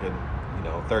like just like a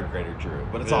third grader drew it,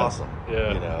 but it's Yeah. awesome.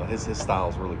 Yeah. His style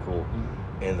is really cool,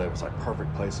 and it was like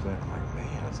perfect placement. I'm like,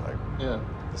 man, it's like Yeah.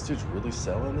 this dude's really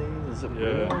selling these. Is it Yeah.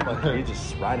 real? Like he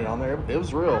just write it on there. It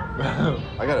was real.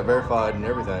 I got it verified and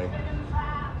everything.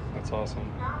 That's awesome.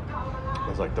 I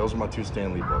was like, those are my 2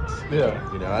 Stan Lee books. Yeah.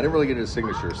 I didn't really get his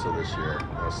signature till this year.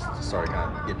 I was starting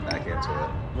kind of getting back into it.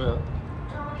 Yeah.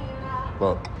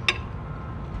 But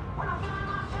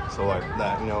so like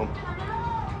that,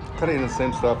 kind of in the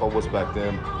same stuff I was back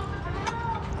then.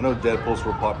 I know Deadpool's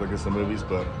real popular against the movies,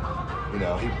 but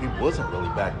he wasn't really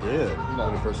back then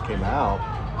when he first came out.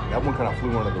 That one kind of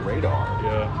flew under the radar.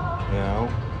 Yeah.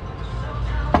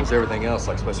 It was everything else,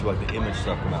 like especially like the Image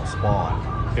stuff coming out,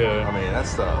 Spawn. Yeah. I mean, that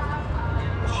stuff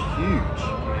was huge.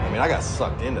 I mean, I got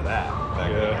sucked into that back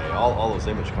in the day. All those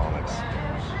Image comics.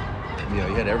 You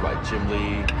had everybody. Jim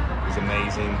Lee was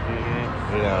amazing.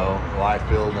 Mm-hmm.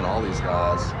 Liefeld and all these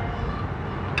guys.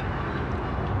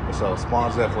 So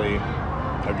Spawn's definitely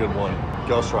a good one.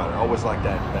 Ghost Rider, always like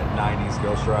that 90s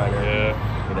Ghost Rider. Yeah.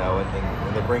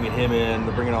 And they're bringing him in.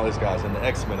 They're bringing all these guys in. The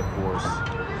X-Men, of course.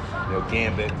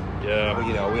 Gambit.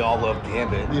 Yeah. We all love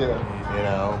Gambit. Yeah.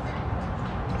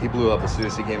 He blew up as soon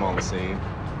as he came on the scene.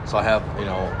 So I have,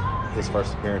 his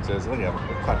first appearances. I think I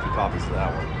have quite a few copies of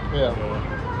that one. Yeah.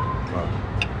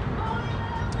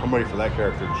 I'm ready for that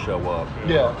character to show up.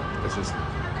 Yeah. It's just,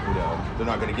 they're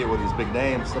not going to get with these big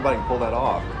names. Nobody can pull that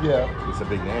off. Yeah. It's a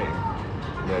big name.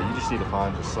 You just need to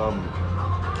find just some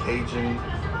Cajun.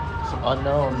 Some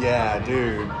unknown. Yeah,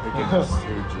 dude.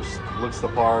 Who just looks the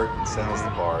part and sounds the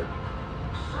part.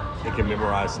 He can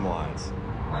memorize some lines.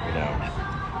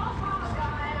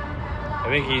 I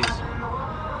think he's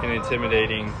an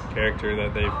intimidating character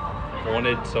that they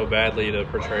wanted so badly to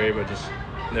portray, but just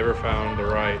never found the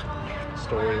right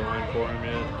storyline for him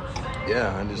yet.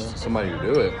 Yeah, and just somebody to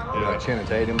do it. Like Channing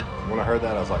Tatum. When I heard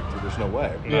that, I was like, dude, there's no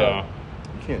way. No.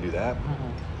 You can't do that.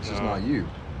 It's just not you.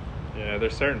 Yeah,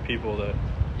 there's certain people that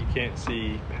you can't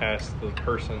see past the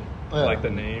person, Yeah. like the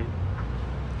name.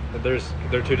 But they're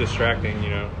too distracting,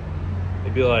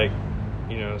 It'd be like,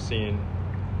 seeing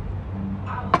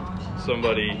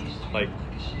somebody like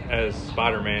as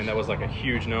Spider-Man that was like a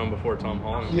huge known before Tom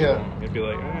Holland. Yeah. It'd be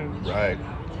like, Right.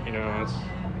 it's,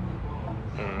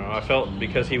 I don't know. I felt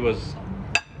because he was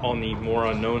on the more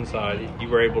unknown side, you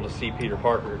were able to see Peter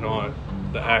Parker, not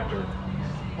the actor.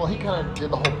 Well, he kind of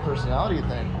did the whole personality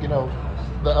thing.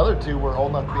 The other two were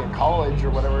old enough to be in college or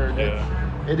whatever.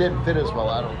 It didn't fit as well,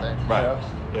 I don't think. Right.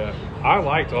 Yeah,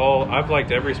 I've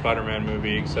liked every Spider-Man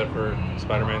movie except for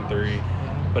Spider-Man 3,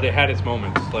 but it had its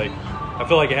moments. Like, I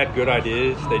feel like it had good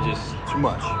ideas. They just Too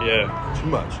much. Yeah. Too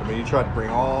much. I mean, you tried to bring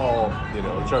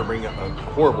you tried to bring a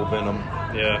horrible Venom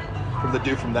Yeah. from the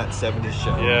dude from that 70s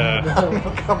show. Yeah.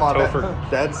 Come on, Topher.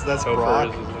 that's Topher Brock.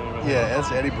 is his name, I think. Yeah,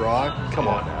 that's Eddie Brock. Come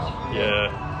on now.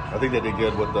 Yeah. I think they did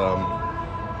good with the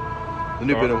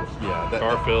new Venom. Yeah,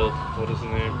 Garfield, what is his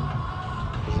name?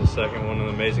 Is the second one of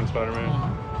the Amazing Spider-Man.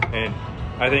 And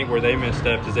I think where they messed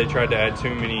up is they tried to add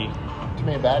too many Too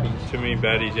many baddies.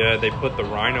 baddies. Yeah, they put the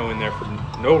Rhino in there for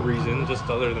no reason, just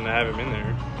other than to have him in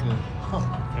there.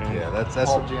 And, Yeah, that's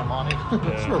Paul Giamatti.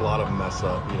 that's where a lot of them mess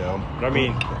up. But I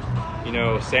mean,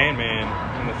 Sandman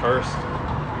in the first.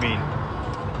 I mean,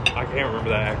 I can't remember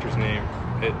that actor's name.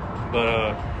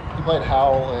 He played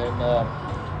Howl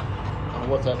in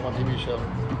what's that one TV show?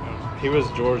 He was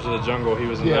George of the Jungle. He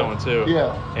was in Yeah. that one too.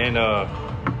 Yeah. And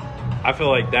I feel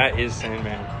like that is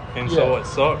Sandman. And so Yeah. what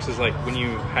sucks is like when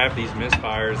you have these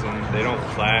misfires and they don't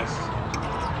last.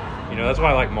 That's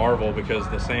why I like Marvel, because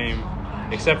the same,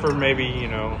 except for maybe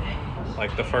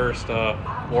like the first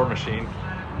War Machine,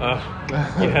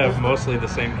 you have mostly the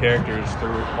same characters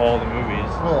through all the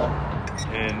movies,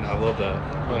 Yeah. and I love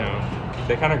that.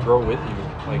 They kind of grow with you.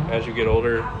 Like as you get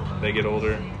older, they get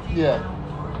older. Yeah.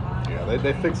 Yeah,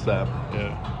 they fixed that.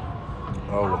 Yeah.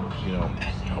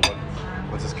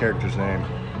 What's his character's name?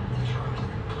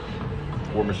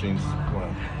 War Machine's,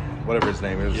 whatever his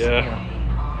name is. Yeah.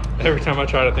 Every time I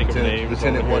try to think of Lieutenant, names,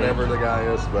 Lieutenant on the whatever the guy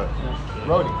is, but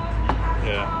Rhodey.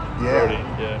 Yeah. Yeah. Brody,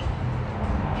 yeah.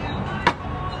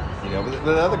 you know, but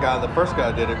the other guy, the first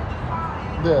guy did it.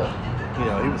 Yeah. You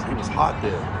know, he was hot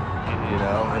then. You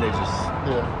know, and it just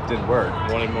Yeah. didn't work.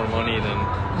 Wanted more money than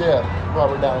Yeah.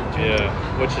 Robert Downey Jr. yeah,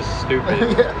 which is stupid.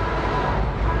 yeah.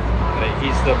 Like,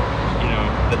 he's the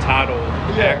the title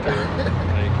Yeah. actor.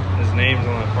 Like his name's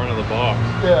on the front of the box.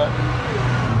 Yeah.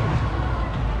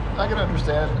 I can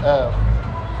understand.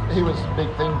 He was a big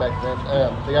thing back then.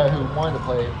 The guy who wanted to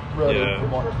play Rhodey Yeah. for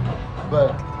Marvel.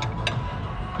 But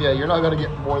yeah, you're not going to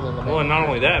get more than the Well, and not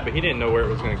only that, but he didn't know where it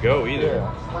was going to go either.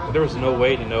 Yeah. There was no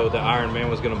way to know that Iron Man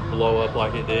was going to blow up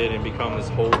like it did and become this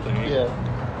whole thing. Yeah.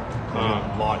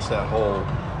 Launch that whole.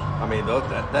 I mean,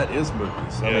 that is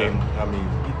movies. Yeah. I mean,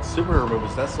 superhero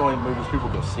movies. That's the only movies people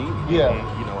go see. Yeah.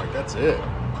 You know, like that's it.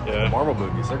 Yeah. The Marvel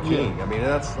movies, they're king. Yeah. I mean,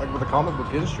 that's like with the comic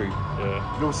book industry.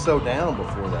 Yeah. It was so down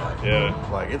before that. Yeah.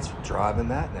 Like it's driving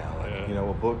that now. Like Yeah. you know,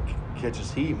 a book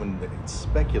catches heat when it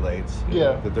speculates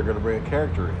Yeah. that they're going to bring a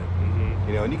character in. Mm-hmm.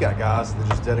 You know, and you got guys that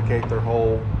just dedicate their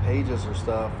whole pages or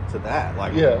stuff to that.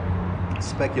 Like Yeah.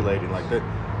 speculating, like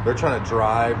they're trying to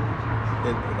drive.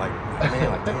 And like man,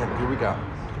 like damn, dude,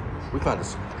 we found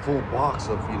this full box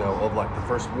of like the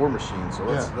first War Machine. So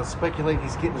let's speculate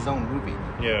he's getting his own movie.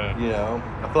 Yeah. You know,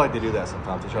 I feel like they do that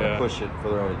sometimes. They try Yeah. to push it for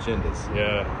their own agendas.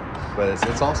 Yeah. But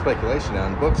it's all speculation now,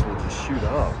 and books will just shoot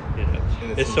up. Yeah.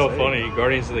 And It's so insane. funny.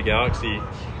 Guardians of the Galaxy,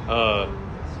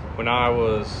 when I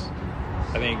was,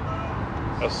 I think,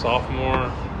 a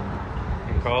sophomore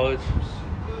in college,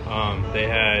 they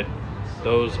had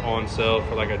those on sale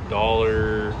for like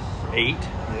 $1.08.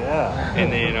 Yeah.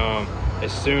 And then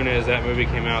as soon as that movie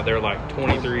came out, they were like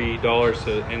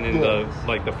 $23 and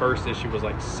then the first issue was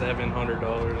like $700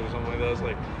 or something like that. I was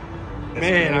like,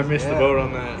 man, I missed the boat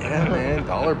on that. Yeah, man,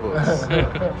 dollar books.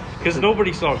 Because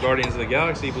nobody saw Guardians of the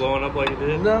Galaxy blowing up like it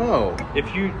did. No.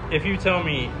 If you tell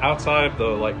me outside of the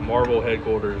like Marvel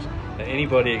headquarters that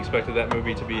anybody expected that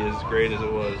movie to be as great as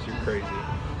it was, you're crazy.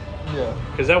 Yeah.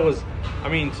 Because that was, I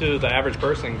mean, to the average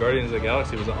person, Guardians of the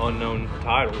Galaxy was an unknown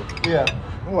title. Yeah.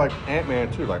 Well, like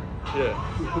Ant-Man too. Like Yeah.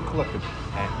 who collected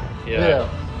Ant-Man? Yeah.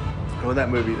 And when that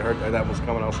movie that was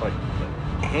coming, I was like,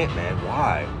 Ant-Man,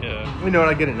 why? Yeah. You know, and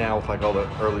I get it now with like all the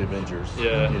early Avengers.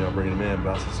 Yeah. You know, bringing them in,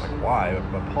 but I was just like, why?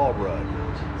 But Paul Rudd.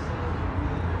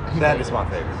 That is my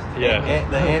favorite. Yeah.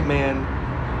 The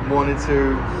Ant-Man 1 and 2.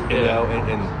 You Yeah. know,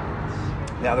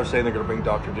 and now they're saying they're going to bring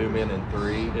Doctor Doom in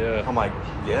 3. Yeah. I'm like,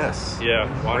 yes. Yeah.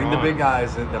 Why Bring not? the big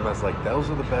guys in. And I was like, those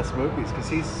are the best movies because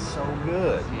he's so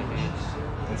good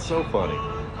and so funny.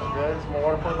 Okay, some more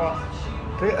water for a boss.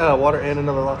 Okay, water and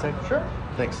another latte. Sure.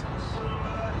 Thanks.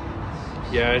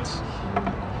 Yeah,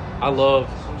 I love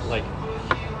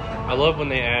when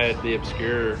they add the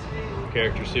obscure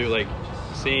characters too. Like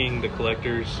seeing the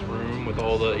collector's room with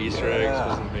all the Easter eggs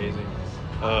was amazing.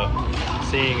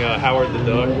 Seeing Howard the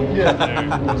Duck Yeah.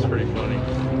 there was pretty funny.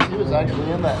 He was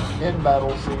actually in that in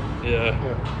battle scene. Yeah,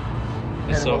 Yeah.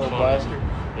 it's so Hannibal funny. Blaster.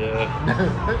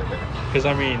 Yeah, because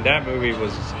I mean that movie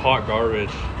was hot garbage.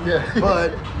 Yeah.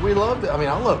 But we loved it. I mean,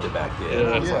 I loved it back then.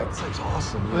 Yeah. I was Yeah. like, this thing's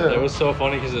awesome. Yeah. It was so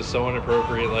funny because it's so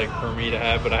inappropriate, like for me to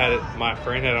have. But I had it. My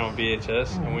friend had it on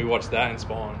VHS, and we watched that in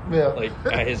Spawn. Yeah. Like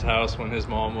at his house when his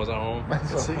mom was at home.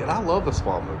 And see, and I love the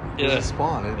Spawn movie. Yeah. It's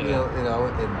Spawn, and Yeah. you know,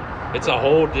 and It's a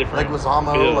whole different. like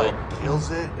Wazamo feel. like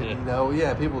kills it, and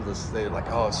Yeah. people just they're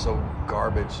like, oh, it's so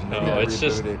garbage, and they No, need to it's reboot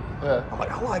just- it. Yeah. I'm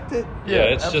like, I liked it. Yeah,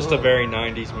 it's just a absolutely. very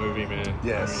 '90s movie, man.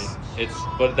 Yes. I mean,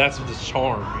 but that's the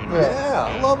charm, you know.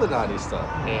 Yeah. I love the '90s stuff.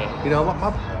 Yeah. You know,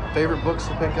 my favorite books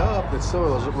to pick up, it's still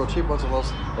those real cheap ones, are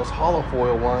those hollow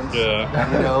foil ones.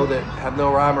 Yeah. You know, that have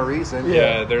no rhyme or reason.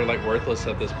 Yeah, they're like worthless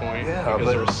at this point Yeah, because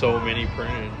but- there's so many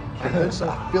printed. And eventually,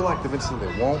 I feel like eventually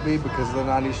they won't be because of the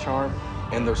 '90s charm,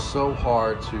 and they're so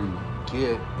hard to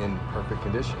get in perfect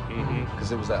condition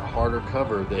because it was that harder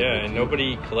cover. That Yeah, if and you-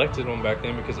 nobody collected them back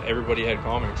then because everybody had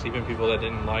comics. Even people that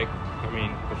didn't like, I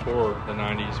mean, before the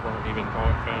 '90s weren't even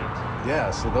comic fans. Yeah,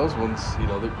 so those ones, you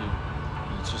know,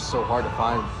 it's just so hard to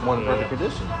find one in Yeah. perfect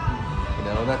condition. You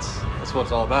know, and that's what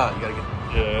it's all about. You got to get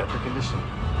Yeah. perfect condition.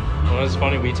 Well, it's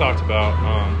funny. We talked about,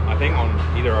 I think on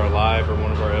either our live or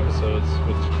one of our episodes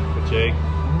with Jake,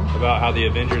 about how the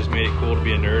Avengers made it cool to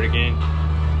be a nerd again.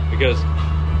 Because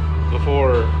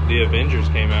before the Avengers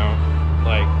came out,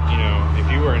 like, you know, if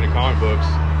you were into comic books,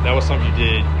 that was something you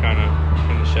did kind of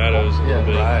in the shadows a little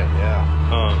bit. Right, yeah.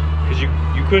 Because you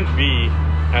couldn't be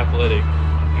athletic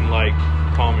and like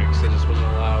comics. It just wasn't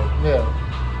allowed. Yeah.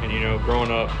 And, you know,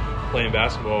 growing up playing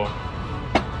basketball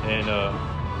and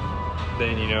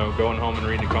then, you know, going home and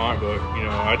reading a comic book, you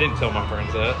know, I didn't tell my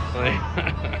friends that. Like,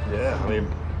 Yeah, I mean,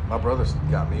 my brother's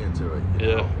got me into it. You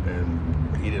Yeah. know,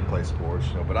 and he didn't play sports,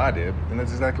 but I did, and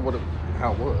that's exactly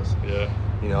how it was. Yeah.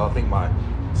 You know, I think my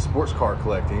sports car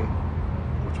collecting,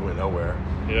 which went nowhere,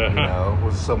 Yeah. you know,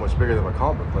 was so much bigger than my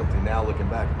comic book collecting. Now looking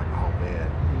back, I'm like, oh man,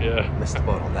 Yeah. missed the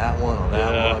boat on that one,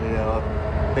 Yeah. You know,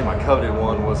 I think my coveted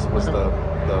one was the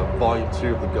volume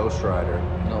 2 of the Ghost Rider.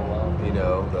 Oh wow. You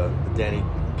know, the Danny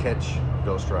Ketch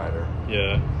Ghost Rider.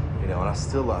 Yeah. You know, and I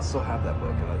still have that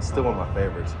book, and it's still one of my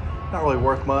favorites. Not really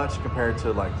worth much compared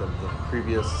to like the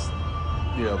previous,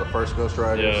 you know, the first Ghost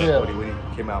Rider Yeah. when he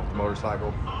came out with the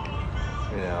motorcycle.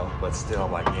 You know, but still,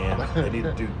 I'm like, man, they need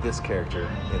to do this character,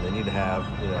 and they need to have,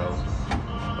 you know,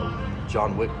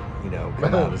 John Wick, you know,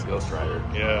 come out as Ghost Rider.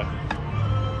 Yeah.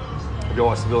 Have you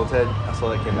watched Bill and Ted? I saw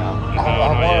that came out. I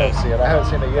not want yet. to see it. I haven't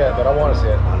seen it yet, but I want to see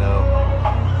it. I know.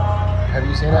 Have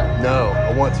you seen it? No,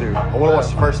 I want to. I want to watch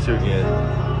the first 2 again,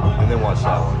 and then watch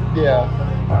that one. Yeah.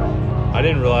 I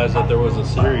didn't realize that there was a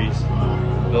series,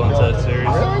 Bill and Ted series.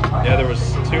 Really? Yeah, there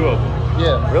was 2 of them.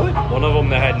 Yeah. Really? One of them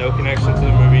that had no connection to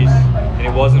the movies, and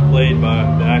it wasn't played by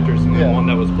the actors, and then Yeah. one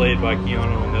that was played by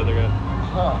Keanu and the other guy.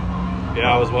 Huh.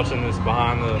 Yeah, I was watching this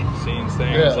behind the scenes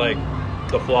thing. It was Yeah. like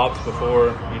the flops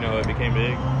before, you know, it became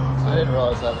big. I didn't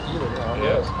realize that either.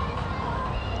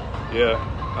 Yeah. Yeah.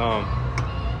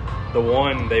 The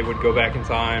one, they would go back in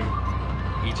time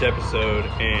each episode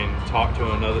and talk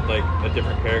to another, like a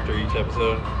different character each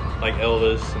episode, like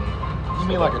Elvis and You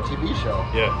mean like a TV show?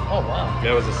 Yeah. Oh wow.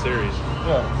 Yeah, it was a series.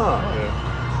 Yeah. Huh. Yeah.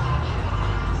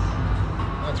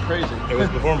 That's crazy. It was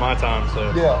before my time,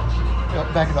 so Yeah. Yeah,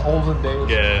 back in the olden days.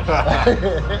 yeah.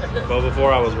 But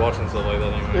before I was watching stuff like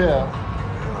that anyway.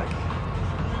 Yeah. And like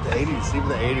the 80s, even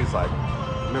the 80s, like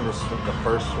remember the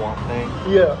first Swamp Thing?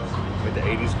 Yeah. Like the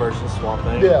 80s version of Swamp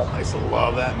Thing? Yeah. I used to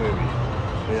love that movie.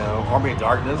 You know, Army of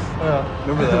Darkness. Yeah.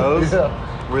 Remember those? Yeah.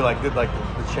 Where he like did like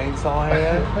the chainsaw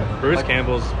hand? Bruce Like,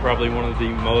 Campbell's probably one of the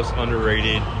most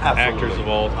underrated Absolutely. actors of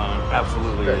all time.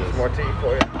 Absolutely There's is. more tea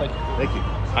for you. Thank you. Thank you.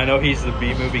 I know he's the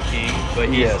B movie king, but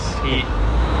Yes. he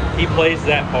plays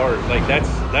that part. Like that's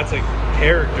a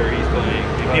character he's playing.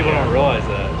 And people don't realize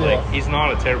that. Yeah. Like he's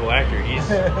not a terrible actor. He's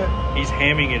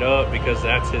hamming it up because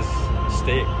that's his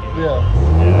stick. You know?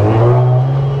 Yeah.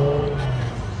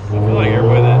 I feel like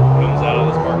everybody that comes out of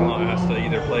this parking lot has to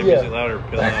either play Yeah. music loud or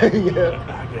pill out.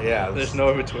 Yeah. Yeah, There's no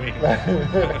in between.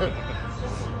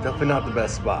 definitely not the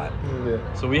best spot. Yeah.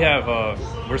 So we have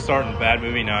we're starting Bad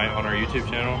Movie Night on our YouTube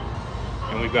channel,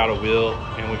 and we've got a wheel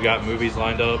and we've got movies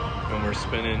lined up, and we're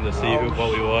spinning to see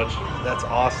what we watch. That's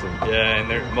awesome. Yeah, and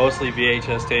they're mostly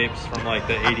VHS tapes from like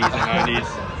the 80s and 90s.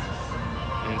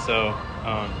 And so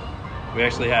we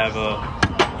actually have a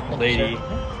lady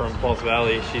from Pulse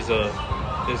Valley. Is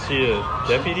she a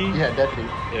deputy? Yeah, deputy.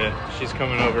 Yeah, she's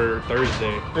coming over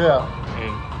Thursday, Yeah.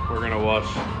 and we're gonna watch.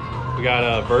 We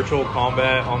got Virtual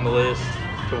Combat on the list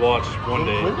to watch one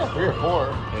day, We've got 3 or 4.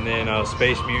 and then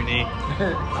Space Mutiny.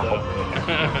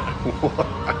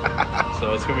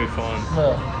 So it's gonna be fun.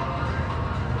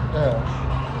 Yeah.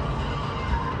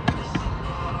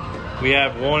 We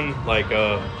have one like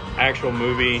actual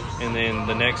movie, and then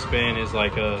the next spin is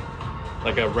like a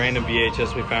random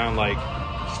VHS we found, like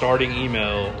starting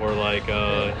email or like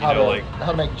How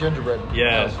to make gingerbread.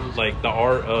 yeah, houses. like the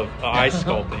art of ice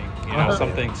sculpting, you know,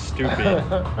 something stupid,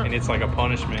 and it's like a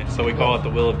punishment. So we call it the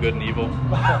Will of Good and Evil.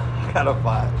 Gotta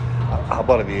find. I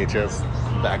bought a VHS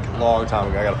back a long time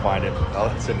ago. I gotta find it. I'll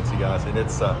send it to you guys. And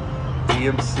it's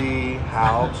DMC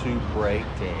How to Break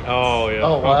Dance. Oh yeah.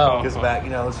 Oh, wow. Because back, you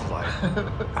know, this is like,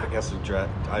 I guess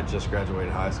I just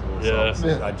graduated high school. So Yeah. this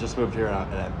is- I just moved here and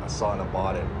I saw it and I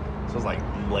bought it. So it was like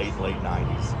late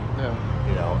 90s. Yeah.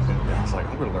 You know, and I was like,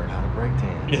 I'm gonna learn how to break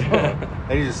dance. Yeah.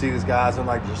 And you just see these guys and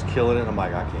like just killing it. I'm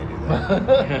like, I can't do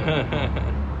that.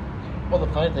 Well,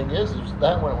 the funny thing is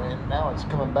that went away, and now it's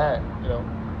coming back. You know.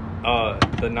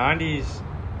 The 90s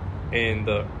and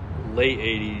the late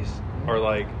 80s are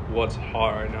like what's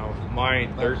hot right now. My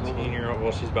 13-year-old,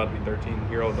 well, she's about to be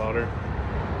 13-year-old daughter,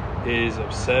 is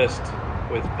obsessed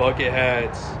with bucket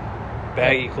hats,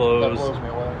 baggy That clothes, blows me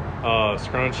away.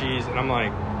 scrunchies, and I'm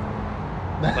like,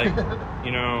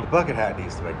 you know, The bucket hat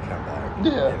needs to make a comeback.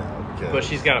 Yeah. You know, because but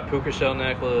she's got a puka shell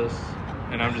necklace,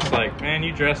 and I'm just like, man,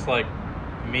 you dress like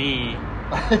me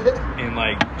in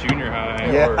like junior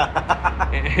high, Yeah.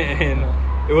 and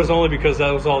it was only because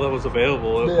that was all that was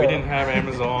available. Yeah. We didn't have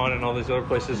Amazon and all these other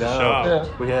places to No. shop.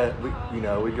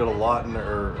 Yeah. We'd go to Lawton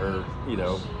or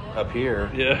up here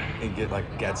Yeah. and get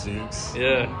like Gadzooks.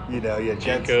 Yeah. You know, yeah,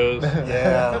 Jinkos.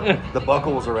 Yeah, the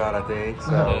buckle was around, I think.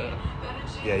 So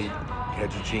Yeah. yeah, you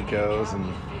had your Jinkos and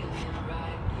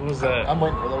What was that? I'm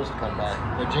waiting for those to come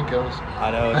back. The Jinkos.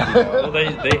 I know. Well,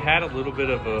 they had a little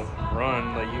bit of a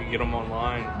run. Like, you can get them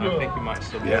online. I think we might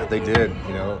still be Yeah, able they to. did.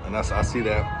 And I see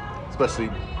that,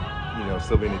 especially,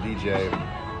 still being a DJ.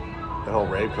 The whole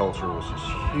rave culture was just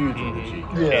huge with the G.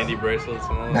 Yeah. Candy bracelets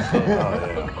and all that stuff.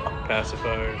 Yeah.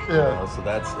 Pacifiers. Yeah. So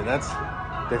that's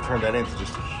they've turned that into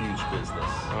just a huge business.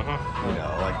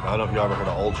 Uh-huh. Like, I don't know if you ever heard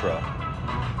of Ultra.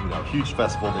 Huge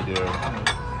festival they do.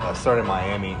 Started in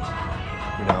Miami.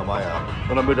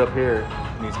 When I moved up here,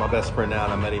 he's my best friend now,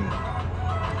 and I met him.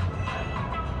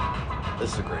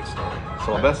 This is a great story.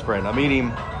 So my best friend, I meet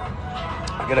him.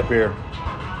 I get up here.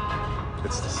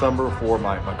 It's December before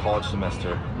my college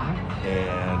semester,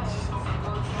 and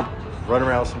run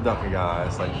around with some Duncan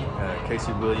guys like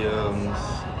Casey Williams,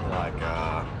 like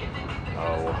I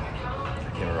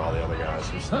can't remember all the other guys.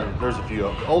 There's a few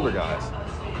older guys.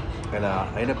 And I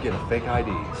end up getting a fake ID.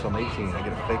 So I'm 18, I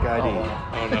get a fake ID.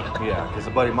 Oh, no. Yeah, because a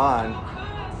buddy of mine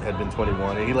had been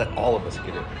 21, and he let all of us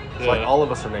get it. It's like Yeah. all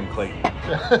of us are named Clayton.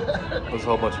 There's a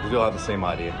whole bunch of we all have the same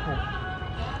ID.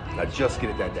 And I just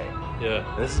get it that day. Yeah.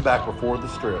 And this is back before the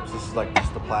strips. This is like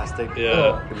just the plastic.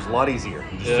 Yeah. It was a lot easier.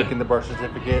 You just Yeah. stick in the birth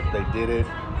certificate, they did it,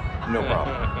 no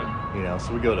problem.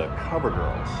 So we go to Cover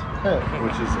Girls,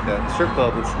 which is a strip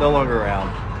club that's no longer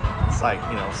around. It's like,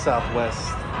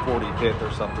 Southwest 45th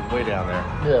or something, way down there.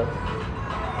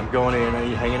 Yeah. I'm going in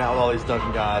and hanging out with all these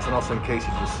Duncan guys, and all of a sudden Casey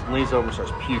just leans over and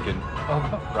starts puking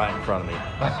right in front of me.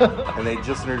 And they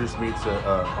just introduced me to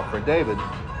our friend David,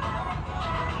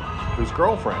 whose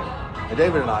girlfriend. And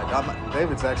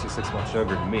David's actually 6 months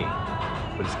younger than me,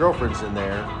 but his girlfriend's in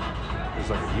there, who's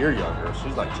like a year younger.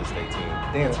 She's like just 18,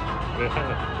 dancing.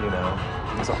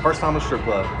 It's the first time in a strip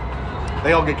club.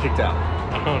 They all get kicked out.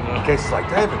 Oh, no. Casey's like,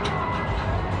 David,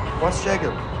 watch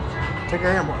Jacob. Take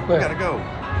her hammer. We gotta go.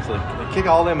 So they kick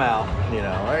all them out,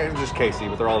 It's just Casey,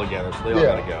 but they're all together, so they all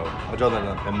gotta go. I drove them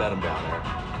and met them down there.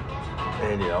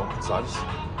 And, so I just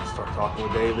start talking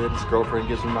with David. His girlfriend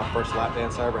gives me my first lap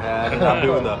dance I ever had. And I'm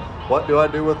doing the, what do I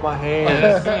do with my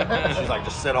hands? And she's like,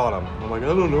 just sit on them. I'm like, I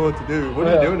don't know what to do. What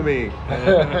are you doing to me?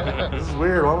 This is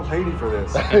weird. Why am I paying you for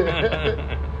this?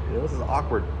 This is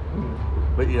awkward.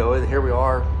 But, here we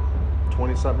are,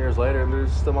 20-something years later, and they're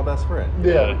still my best friend.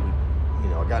 Yeah.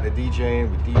 I got into DJing,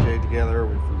 we DJed together,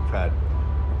 we've had a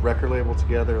record label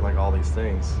together, like all these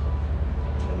things.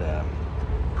 And I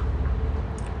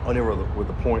don't know where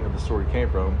the point of the story came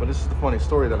from, but this is the funny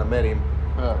story that I met him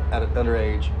at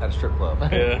underage at a strip club.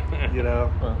 Yeah.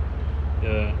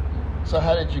 Yeah. So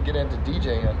how did you get into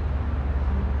DJing?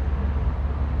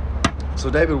 So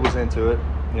David was into it.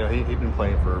 He'd been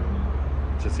playing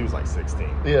since he was like 16.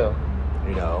 Yeah.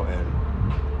 And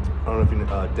I don't know if you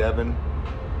know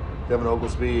Devin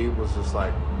Oglesby was just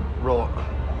like real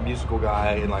musical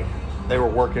guy, and like they were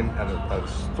working at a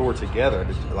store together,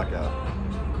 like a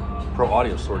pro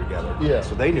audio store together. Yeah.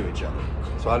 So they knew each other.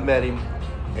 So I met him,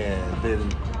 and then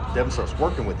Devin starts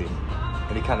working with him,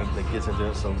 and he kind of gets into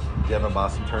it. So Devin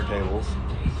buys some turntables,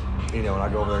 and I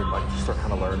go over there and like just start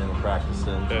kind of learning and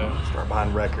practicing. Yeah. Start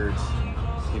buying records,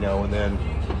 and then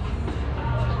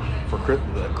for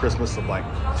Christmas of like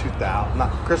 2000,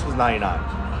 not Christmas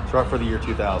 '99. So right for the year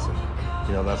 2000,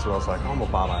 that's when I was like, I'm gonna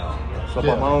buy my own. So I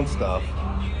bought my own stuff,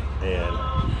 and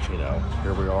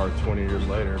here we are 20 years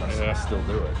later, and I still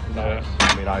do it. Yeah.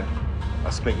 I mean, I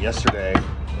spent yesterday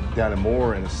down in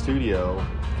Moore in the studio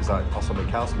because I also make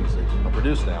house music. I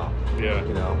produce now. Yeah. A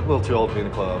little too old to be in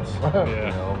the clubs.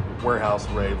 Yeah. Warehouse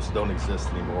raves don't exist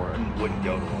anymore. I wouldn't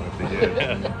go to one if they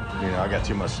did. I got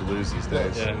too much to lose these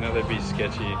days. Yeah, now that'd be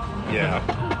sketchy. Yeah.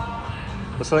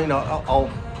 But so, I'll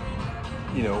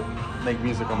make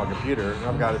music on my computer. And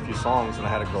I've got a few songs, and I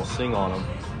had a girl sing on them.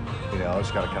 I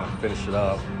just got to kind of finish it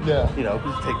up. Yeah. You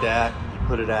take that, you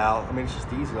put it out. I mean, it's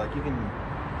just easy. Like, you can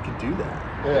do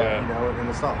that. Yeah. And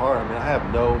it's not hard. I mean, I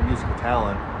have no musical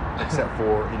talent except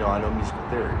for, I know musical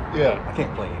theory. Yeah. I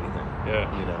can't play anything.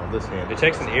 Yeah. This hand. It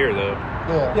takes an ear, though.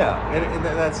 Yeah. Yeah, and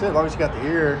that's it. As long as you got the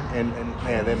ear, and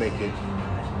man, they make it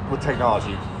with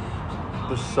technology.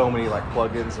 There's so many like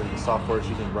plugins and softwares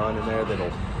you can run in there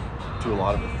that'll do a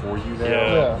lot of it for you now,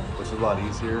 Yeah. which is a lot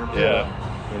easier. Yeah.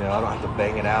 I don't have to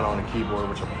bang it out on a keyboard,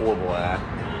 which I'm horrible at.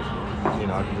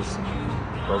 I can just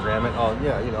program it. Oh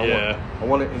yeah, I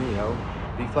want it in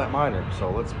B flat minor. So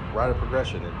let's write a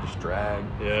progression and just drag.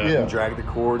 Yeah. Yeah. And drag the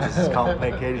chords. It's as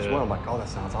complicated as well. I'm like, oh, that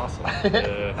sounds awesome.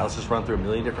 Yeah. Now let's just run through a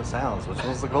million different sounds. Which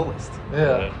one's the coolest?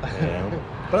 Yeah.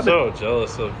 But I'm so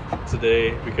jealous of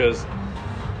today because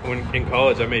when in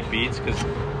college I made beats because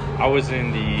I went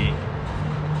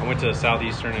to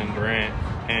Southeastern in Durant,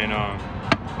 and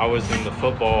I was in the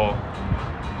football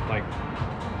like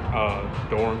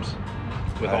dorms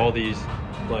with all these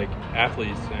like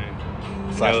athletes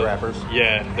and Slash rappers.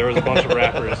 Yeah, there was a bunch of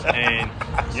rappers, and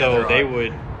so there they are.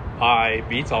 would buy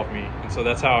beats off me, and so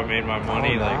that's how I made my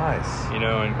money. Oh, nice. Like,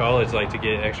 in college, like to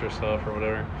get extra stuff or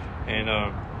whatever,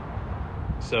 and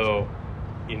so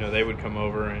they would come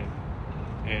over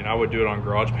and I would do it on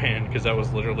GarageBand because that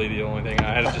was literally the only thing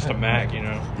I had, just a Mac,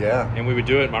 Yeah. and we would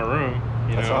do it in my room,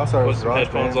 That's awesome. put some GarageBand.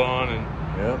 headphones on, and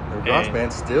Yeah. The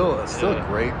GarageBand's still a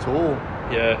great tool.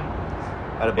 yeah.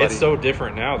 I had a buddy. It's so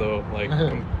different now, though. Like,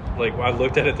 like I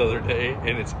looked at it the other day,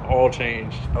 and it's all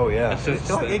changed. Oh yeah. It's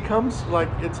just- It comes like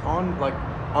it's on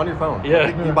your phone. Yeah.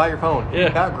 Like, you buy your phone. Yeah. You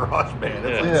got GarageBand. It's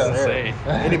Yeah, like it's it's there. insane.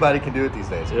 Anybody can do it these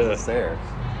days because Yeah. it's there.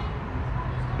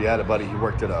 We had a buddy who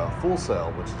worked at a Full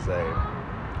Sail, which is a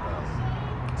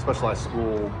specialized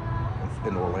school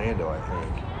in Orlando, I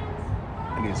think.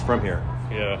 And he's from here.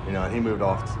 Yeah. And he moved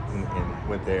off and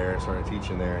went there and started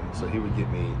teaching there. And so he would get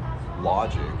me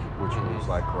Logic, which was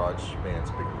like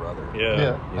GarageBand's big brother.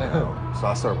 Yeah. So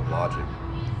I started with Logic,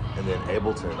 and then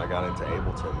Ableton. I got into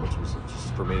Ableton, which was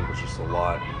just for me was just a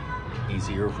lot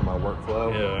easier for my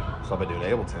workflow. Yeah. So I've been doing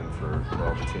Ableton for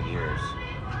over 10 years.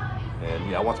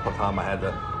 And once upon a time I had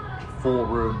the full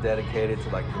room dedicated to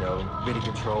like MIDI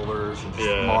controllers and just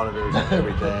Yeah. monitors and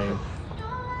everything.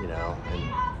 And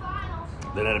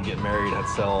then I ended up getting married. Had to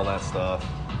sell all that stuff.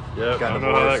 Yep, Got I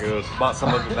know how that divorced, goes. Bought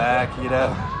some of it back.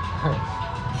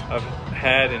 I've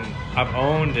had and I've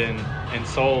owned and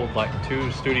sold like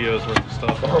 2 studios worth of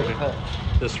stuff already.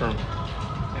 Just from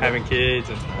having kids,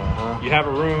 and you have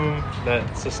a room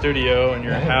that's a studio in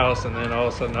your house, and then all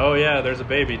of a sudden, oh yeah, there's a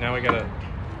baby. Now we gotta.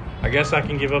 I guess I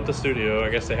can give up the studio. I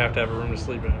guess they have to have a room to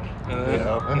sleep in. And then,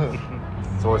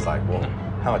 It's always like, well,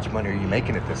 how much money are you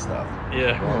making at this stuff?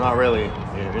 yeah. Well, not really,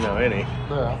 any.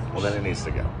 Yeah. Well, then it needs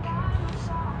to go.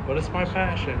 But it's my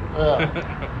passion.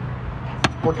 Yeah.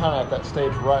 We're kind of at that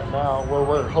stage right now where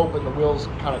we're hoping the wheels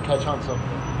kind of catch on something.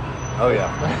 Oh yeah,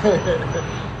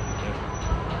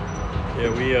 Yeah,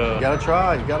 we you gotta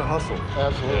try. You gotta hustle.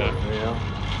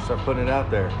 Absolutely. Start putting it out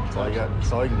there. That's all you got.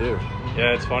 That's all you can do.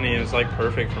 Yeah, it's funny, and it's like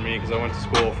perfect for me because I went to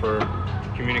school for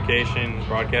communication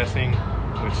broadcasting,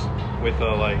 which with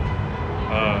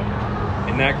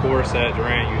in that course at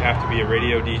Durant, you have to be a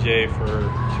radio DJ for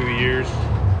 2 years,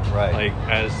 Right. like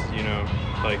as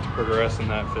to progress in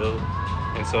that field.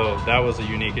 And so that was a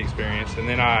unique experience. And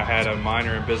then I had a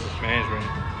minor in business management,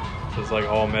 so it's like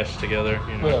all meshed together.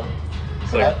 Yeah.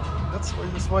 It's like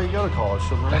That's why you go to college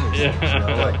to learn these Yeah.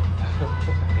 things.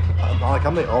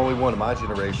 I'm the only one in my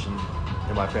generation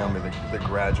in my family that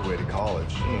graduated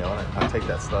college. And I take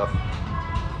that stuff.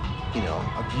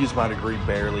 I've used my degree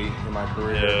barely in my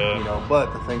career. Yeah.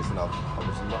 But the things that I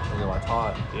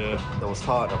taught, Yeah. that was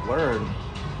taught, I've learned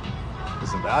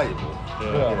is invaluable.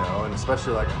 Yeah. And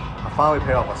especially I finally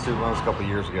paid off my student loans a couple of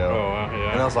years ago. Oh, wow,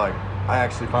 yeah. And I was like, I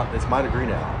actually found it's my degree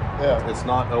now. Yeah. It's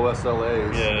not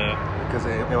OSLA's. Yeah. Because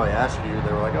anybody asked you,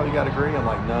 they were like, "Oh, you got a degree?" I'm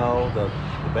like, "No, the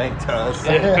bank does,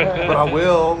 Yeah. but I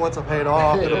will once I pay it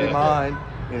off. It'll be mine."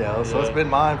 So Yeah. it's been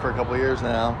mine for a couple of years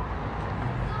now.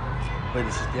 But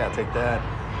just take that.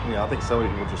 I think so many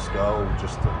people just go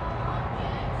just to,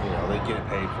 they get it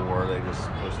paid for. They just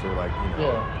do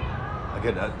Yeah.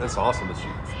 Again, that's awesome that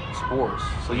you sports.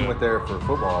 So you Yeah. went there for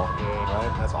football, Yeah.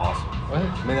 right? That's awesome. Right.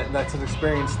 I mean, that's an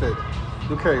experience that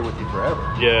you'll carry with you forever.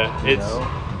 Yeah, you it's know?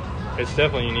 it's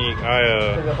definitely unique. Think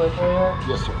I play for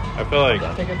you? Yes, sir. I feel like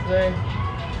Tickets today?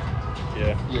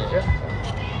 yeah. Yeah.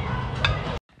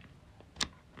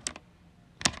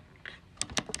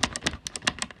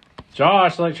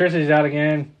 Josh, electricity's out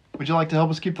again. Would you like to help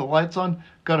us keep the lights on?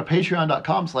 Go to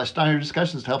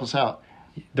patreon.com/dinerdiscussions to help us out.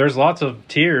 There's lots of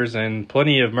tiers and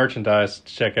plenty of merchandise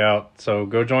to check out. So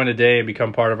go join today and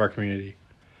become part of our community.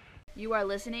 You are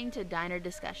listening to Diner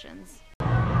Discussions.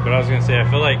 But I was gonna say, I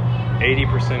feel like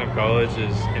 80% of college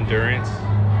is endurance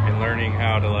and learning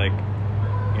how to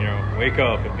wake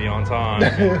up and be on time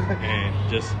and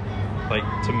just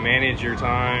to manage your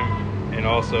time and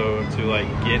also to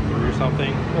get through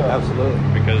something.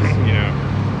 Absolutely. Because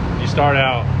you start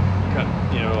out,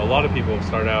 a lot of people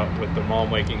start out with their mom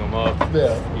waking them up,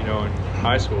 Yeah. in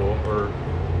high school or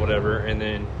whatever, and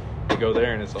then they go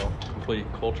there and it's a complete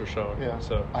culture shock. Yeah.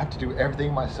 So, I have to do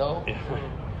everything myself. yeah.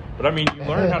 But I mean, you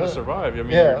learn how to survive. I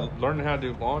mean, Yeah. you're learning how to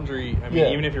do laundry. I mean,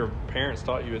 Yeah. even if your parents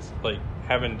taught you, it's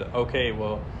having to, okay,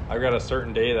 well, I've got a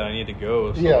certain day that I need to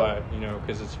go. So Yeah.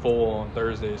 because it's full on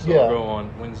Thursday, so Yeah. I'll go on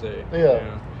Wednesday. Yeah.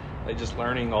 Just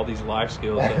learning all these life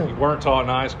skills that you weren't taught in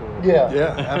high school. Yeah.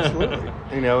 Yeah, absolutely.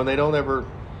 And they don't ever,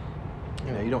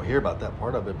 you don't hear about that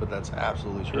part of it, but that's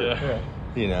absolutely true. Yeah.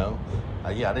 Yeah.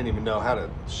 I didn't even know how to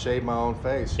shave my own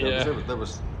face. 'Cause Yeah. there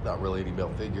was not really any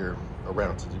male figure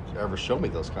around to ever show me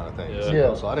those kind of things. Yeah. You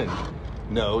know? So I didn't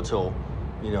know till,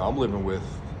 you know, I'm living with,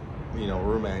 you know,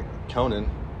 roommate Conan,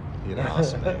 you know,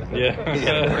 awesome name. Yeah. He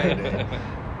had a great name,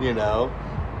 you know.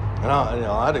 And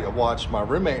I had to watch my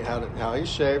roommate how he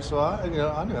shaved, so I knew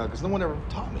how, because no one ever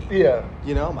taught me. Yeah.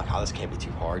 You know, I'm like, oh, this can't be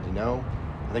too hard, you know.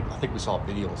 I think we saw a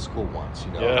video in school once,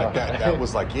 you know. Yeah. Like that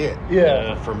was like it.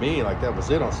 Yeah. For me, like that was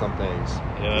it on some things.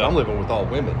 'Cause Yeah. I'm living with all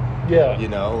women. Yeah. You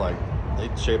know, like they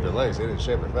shave their legs, they didn't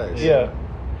shave their face. Yeah.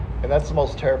 And that's the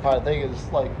most terrifying thing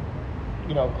is like,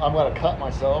 you know, I'm gonna cut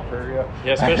myself or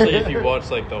Yeah, especially if you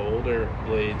watch like the older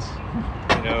blades,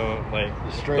 you know, like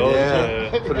Straight those, Yeah.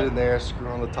 Put it in there, screw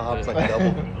on the top. It's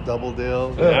like double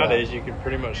deal. Nowadays, you can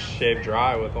pretty much shave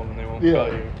dry with them, and they won't Yeah.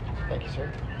 cut you. Thank you, sir.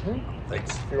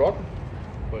 Thanks. You're welcome.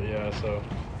 But yeah, so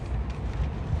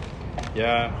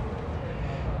yeah,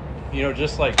 you know,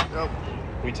 just like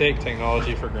we take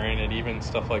technology for granted, even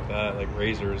stuff like that, like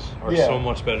razors are Yeah. so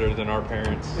much better than our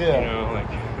parents. Yeah. You know, like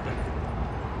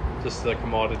just the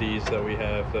commodities that we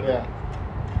have that Yeah. are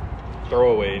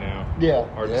throwaway now. Yeah.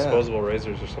 Our Yeah. disposable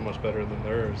razors are so much better than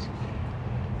theirs.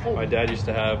 My dad used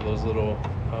to have those little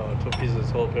pieces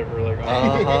of toilet paper like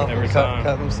on every time.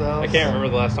 Cut themselves. I can't remember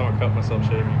the last time I cut myself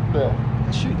shaving.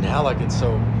 Yeah. Shoot, now like it's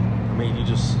so. I mean, you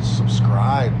just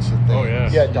subscribe to things. Oh, yeah.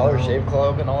 Yeah, Dollar Shave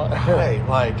Club and all that. Right,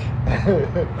 like you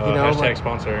know, Hashtag like,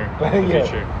 sponsor in the Yeah.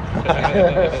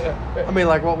 future. I mean,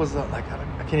 like what was the like?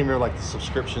 I can't even remember like the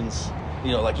subscriptions.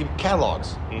 You know, like even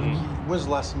catalogs. Mhm. When's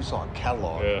the last time you saw a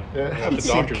catalog? Yeah. Yeah. At Haven't the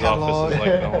seen doctor's catalog. office is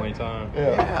like the only time. Yeah.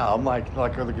 Yeah, I'm like are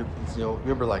the good, you know,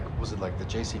 remember like, was it like the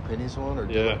J.C. Penney's one or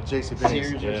Yeah. J.C. Penney's?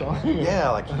 Sears Yeah. or something. Yeah,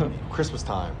 like Christmas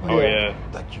time. Oh Yeah. yeah,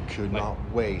 Like you could Like not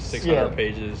waste 600 Yeah.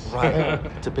 pages.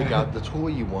 right to pick out the toy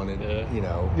you wanted. Yeah. You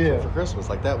know, Yeah. for Christmas.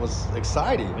 Like that was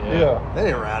exciting. Yeah. Yeah. That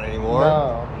ain't around anymore.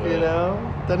 No. You Yeah. know,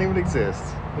 doesn't even exist.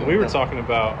 We were talking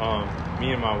about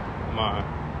me and my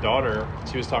daughter.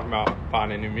 She was talking about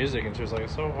finding new music, and she was like,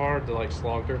 "It's so hard to like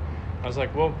slog through." I was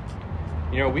like, "Well,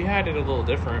 you know, we had it a little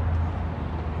different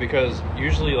because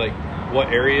usually like what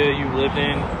area you lived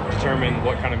in determined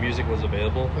what kind of music was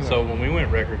available. So when we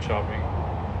went record shopping,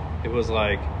 it was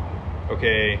like,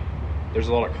 okay, there's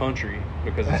a lot of country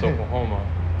because it's Oklahoma.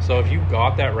 So if you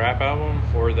got that rap album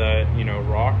or that, you know,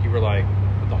 rock, you were like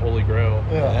the holy grail.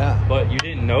 Yeah. But you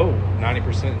didn't know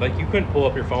 90%. Like you couldn't pull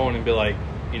up your phone and be like,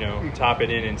 you know, type it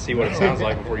in and see what it sounds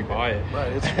like before you buy it.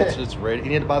 Right, it's ready. You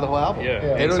need to buy the whole album. Yeah. Yeah. They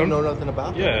And don't some- even know nothing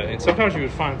about Yeah, that. and sometimes you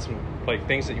would find some like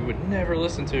things that you would never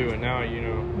listen to, and now you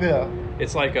know Yeah.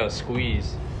 it's like a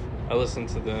Squeeze. I listened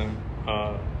to them,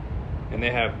 and they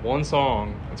have one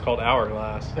song. It's called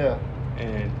Hourglass, Yeah.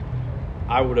 and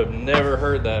I would have never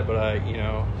heard that, but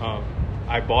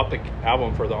I bought the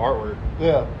album for the artwork.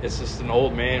 Yeah. It's just an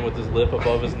old man with his lip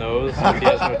above his nose, like he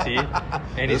has no teeth,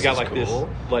 and he's This got is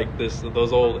like cool.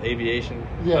 those old aviation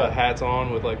Yeah. hats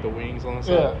on with like the wings on the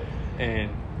side, and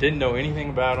didn't know anything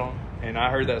about them. And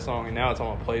I heard that song, and now it's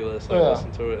on my playlist. I Yeah.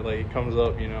 listen to it like it comes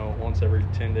up, you know, once every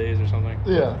 10 days or something.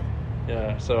 Yeah.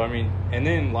 Yeah. So I mean, and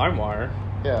then LimeWire,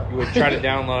 Yeah. you would try to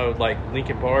download like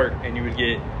Linkin Park, and you would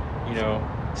get, you know,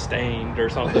 Stained or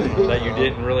something that you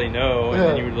didn't really know, and then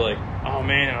Yeah. you would be like, oh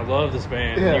man, I love this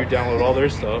band. Yeah. And you would download all their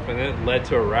stuff, and it led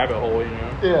to a rabbit hole, you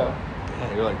know. Yeah.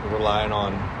 Yeah, you're like relying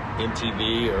on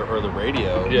MTV or the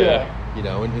radio. Yeah. You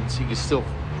know, and so you can still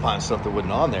find stuff that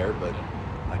wasn't on there, but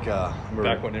like I remember,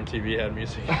 Back when MTV had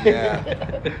music.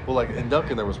 yeah. Well, like in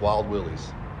Duncan there was Wild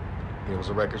Willie's. It was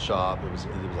a record shop. It was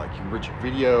like you rent your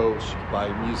videos, you could buy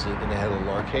your music, and they had a little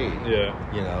arcade. Yeah.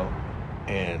 You know,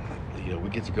 and you know we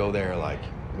get to go there like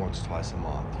once, twice a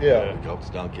month. Yeah. We go up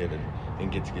to Duncan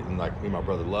and get and like me and my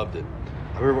brother loved it.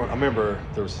 I remember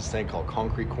there was this thing called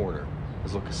Concrete Corner.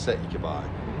 There's a little cassette you could buy,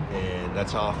 and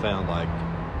that's how I found like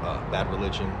Bad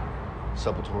Religion,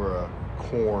 Sepultura,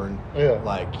 Korn, Yeah.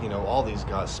 like, you know, all these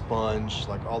guys, Sponge,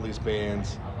 like all these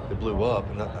bands that blew up.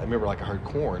 And I remember like I heard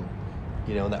Korn,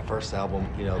 you know, in that first album,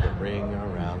 you know, the Ring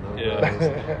Around the Yeah. Rose.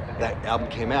 That album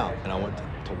came out, and I went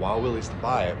to Wild Willie's to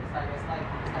buy it,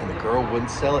 and the girl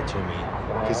wouldn't sell it to me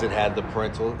because it had the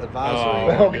parental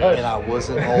advisory, Oh, gosh. and I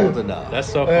wasn't old enough. That's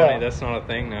so Yeah. funny. That's not a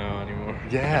thing now anymore.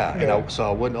 yeah, and Yeah. so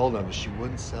I wasn't old enough, but she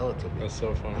wouldn't sell it to me. That's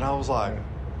so funny. And I was like,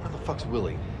 where the fuck's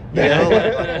Willie? You know,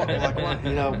 like,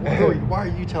 you know, why are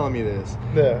you telling me this?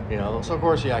 Yeah. You know, so of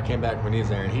course, yeah, I came back when he was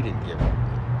there, and he didn't give a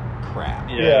crap.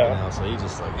 Yeah. You know, so he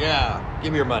just like, yeah,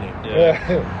 give me your money. Yeah.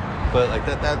 Yeah. But like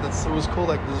that's it was cool,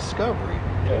 like the discovery.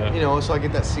 Yeah. You know, so I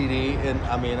get that CD, and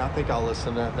I mean, I think I'll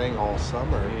listen to that thing all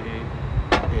summer.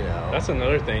 Mhm. You know, That's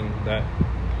another thing that,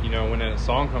 you know, when a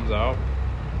song comes out,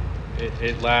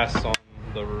 it lasts on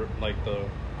the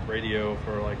radio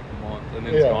for like a month, and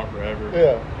then it's Yeah. gone forever.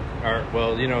 Yeah. Or,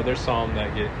 well, you know, there's some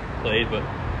that get played, but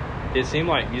it seemed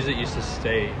like music used to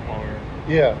stay longer.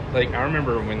 Yeah. Like, I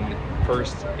remember when the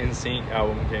first NSYNC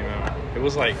album came out, it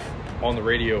was like on the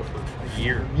radio for a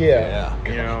year. Yeah.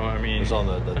 You know, I mean, It was on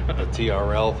the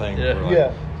TRL thing. Yeah. for like,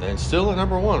 Yeah. And still at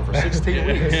number one for 16 Yeah.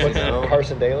 weeks. You What's know?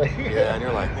 Carson Daly? Yeah, and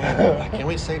you're like, man, can't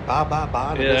we say bye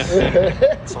to Yeah.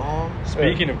 this song?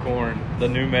 Speaking of Korn, the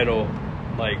new metal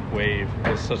like wave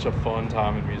was such a fun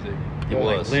time in music. It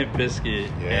Like was. Limp Bizkit,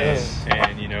 Yes.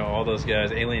 and you know all those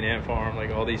guys, Alien Ant Farm,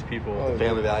 like all these people. Oh,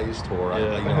 Family Values tour.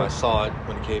 Yeah. I saw it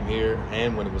when it came here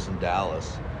and when it was in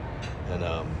Dallas. And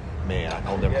man,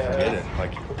 I'll never forget it.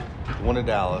 Like the one in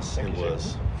Dallas, it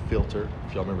was Filter.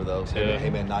 If y'all remember those. Yeah. Hey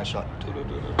man, nice shot.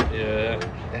 Yeah,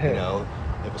 You know,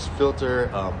 it was Filter,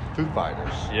 Foo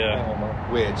Fighters. yeah.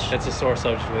 Which That's a sore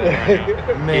subject for them right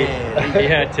now. man, He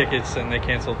had tickets and they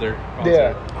canceled their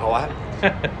concert. oh, I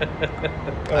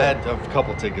had a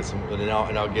couple tickets, and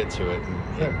I'll get to it,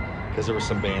 because there were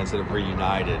some bands that have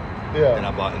reunited, Yeah. and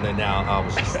I bought, and then now I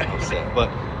was just upset. But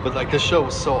like this show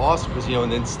was so awesome because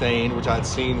and then Stained, which I'd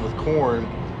seen with Korn,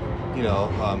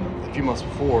 a few months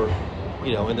before,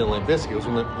 and then Limp Bizkit. It was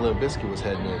when Limp Bizkit was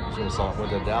heading in. It was when I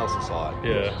went to Dallas and saw it.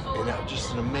 Yeah. And that was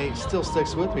just an amazing, still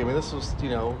sticks with me. I mean, this was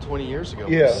 20 years ago.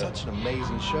 Yeah. It was such an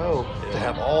amazing show to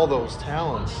have all those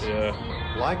talents Yeah,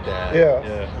 like that. Yeah.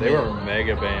 yeah. They were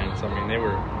mega bands. I mean, they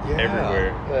were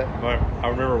everywhere. Yeah. I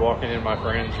remember walking in my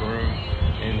friend's room,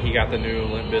 and he got the new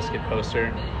Limp Bizkit poster,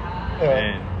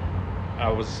 and I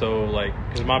was so like,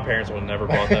 because my parents would never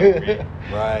bought that for me.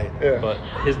 Right. Yeah. But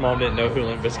his mom didn't know who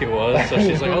Limp Bizkit was, so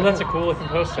she's like, "Oh, that's a cool looking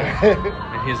poster,"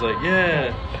 and he's like,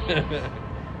 "Yeah."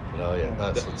 Oh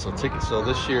yeah. So tickets. So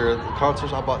this year, the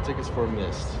concerts I bought tickets for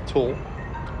missed. Tool,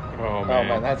 Oh Oh man.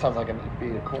 man, that sounds like it'd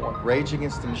be a cool one. Rage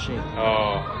Against the Machine.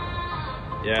 Oh.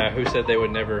 Yeah. Who said they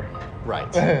would never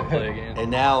Right. play again?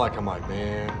 And now, like, I'm like,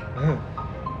 man.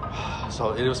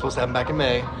 So it was supposed to happen back in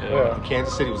May. Yeah. And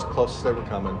Kansas City was the closest they were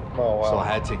coming. Oh, wow. So I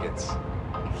had tickets.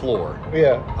 Floor.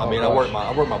 Yeah. I Oh, mean, gosh.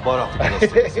 I worked my butt off to get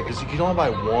those tickets because you could only buy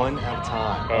one at a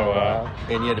time. Oh wow.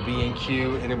 And you had to be in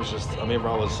queue, and it was just. I remember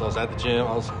I was at the gym.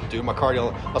 I was doing my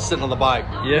cardio. I was sitting on the bike,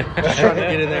 Yeah. just trying to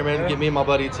get in there, man. Get me and my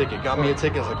buddy a ticket. Got me a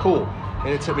ticket. I was like, cool. And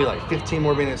it took me like 15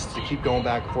 more minutes to keep going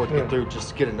back and forth to get through just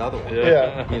to get another one.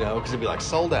 Yeah. Because it'd be like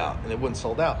sold out, and it wasn't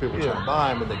sold out. People were trying to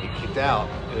buy them, and they get kicked out.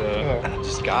 Yeah. And I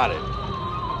just got it.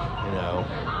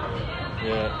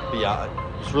 Yeah. But yeah,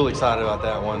 I was really excited about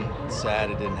that one.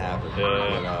 Sad it didn't happen.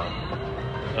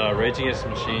 Yeah. Rage Against the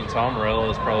Machine. Tom Morello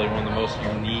is probably one of the most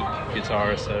unique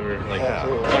guitarists ever. Like, Yeah.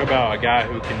 talk about a guy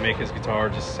who can make his guitar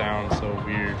just sound so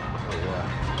weird.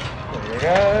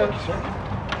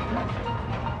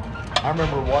 I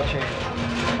remember watching,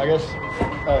 I guess,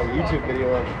 a YouTube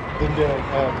video of them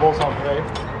doing Bulls on Parade,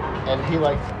 and he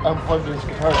like unplugged his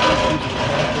guitar and used his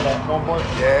hand for that one part.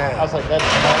 Yeah. I was like, that's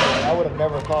mind-blowing. I would have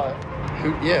never thought.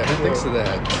 Who thinks of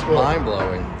that? It's Yeah. mind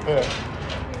blowing. Yeah.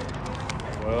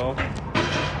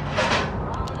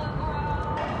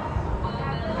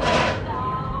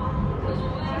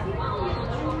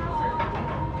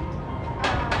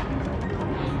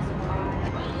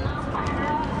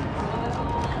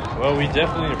 Well, we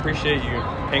definitely appreciate you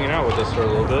hanging out with us for a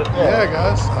little bit. Yeah,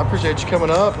 guys, I appreciate you coming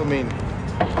up. I mean,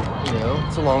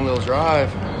 it's a long little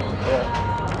drive.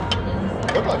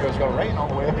 Yeah. Looked like it was going to rain all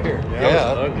the way up here.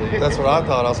 Yeah, it was ugly. That's what I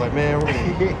thought. I was like, man,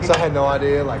 because I had no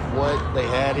idea like what they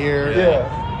had here.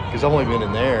 Yeah. Because I've only been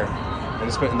in there, and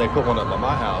they put one up by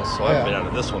my house, so I haven't Yeah. been out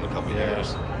of this one in a couple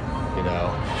years.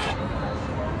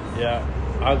 Yeah,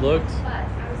 I looked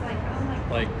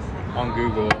like on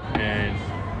Google and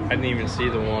I didn't even see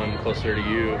the one closer to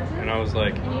you, and I was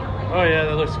like, oh yeah,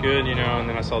 that looks good, and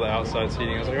then I saw the outside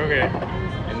seating. I was like, okay.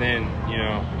 And then,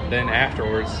 then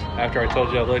afterwards, after I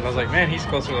told you I looked, I was like, man, he's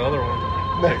closer to the other one.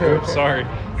 I was like, oops, sorry.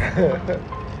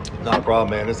 Not a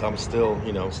problem, man. I'm still,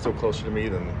 still closer to me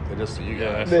than it is to you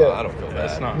guys. Yeah. So I don't feel Yeah, bad.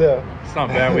 it's not. Yeah. It's not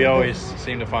bad. We always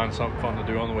seem to find something fun to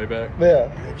do on the way back. Yeah.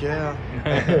 Heck yeah.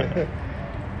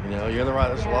 You're in the right.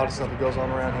 There's a lot of stuff that goes on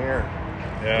around here.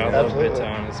 Yeah, I love Absolutely.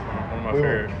 Midtown. It's one of my We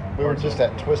favorite. were parts just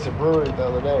of- at Twisted Brewery the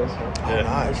other day. So. Oh, Yeah.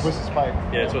 nice. Twisted Spike.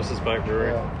 Yeah, it's Twisted Spike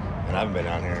Brewery. Yeah. And I haven't been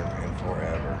down here in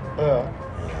forever.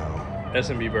 Yeah.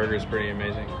 S&B Burger is pretty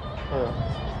amazing. Yeah.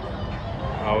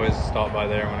 I always stop by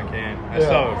there when I can. I Yeah.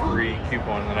 still have a free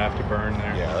coupon that I have to burn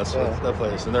there. Yeah, that's Yeah. that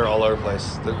place, and they're all over the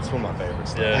place. It's one of my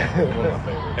favorites. Yeah. one of my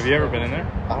favorites. Have you ever been in there?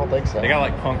 I don't think so. They got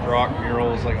like punk rock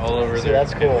murals like all over See, there.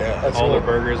 that's cool. Yeah. That's all cool. their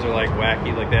burgers are like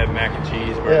wacky. Like they have mac and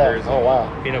cheese burgers. Oh, wow.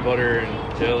 And peanut butter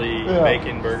and jelly Yeah.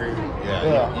 bacon burgers. Yeah,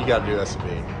 Yeah. you got to do S&B.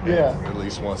 Yeah. At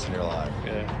least once in your life.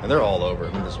 Yeah. And they're all over.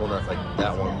 I mean, this one, like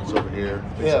that one's over here.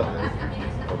 This Yeah.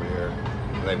 over here.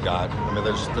 they've got. I mean,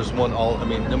 there's one all. I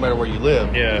mean, no matter where you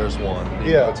live, Yeah. there's one. that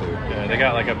you Yeah. go to. Yeah, they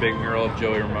got like a big mural of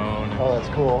Joey Ramone. Oh, that's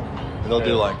cool. And they'll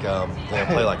do like they'll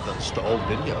play like just the old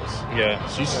videos. Yeah.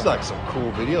 So you see like some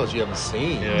cool videos you haven't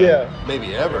seen. Yeah. Yeah.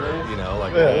 Maybe ever. You know,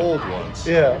 like Yeah. old ones.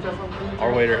 Yeah.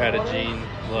 Our waiter had a jean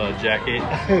jacket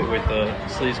with the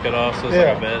sleeves cut off, so it's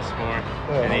Yeah. like a vest more.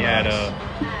 Yeah. And he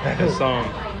had some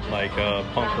like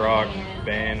punk rock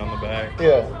band on the back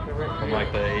Yeah. from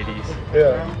like the 80s.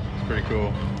 Yeah. It's pretty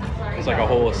cool. It's like a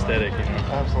whole aesthetic, you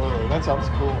know. Absolutely. That sounds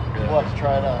cool. We'll have to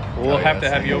try it out. We'll Oh, have yeah, to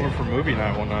have you same. over for movie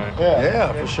night one night. Yeah.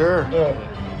 Yeah, for sure. Yeah.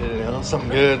 You know, something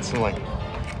good, some like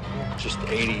just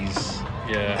 80s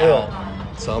Yeah. Yeah.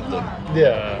 something.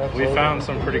 Yeah. We absolutely. found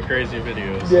some pretty crazy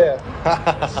videos. Yeah.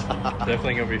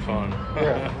 Definitely gonna be fun.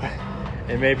 Yeah.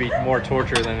 It may be more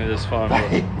torture than it is fun,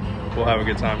 but we'll have a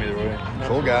good time either way.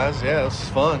 Cool guys. Yeah, this is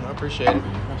fun. I appreciate it.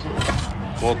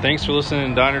 Well, thanks for listening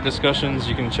to Diner Discussions.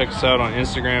 You can check us out on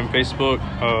Instagram, Facebook,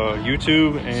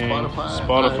 YouTube, and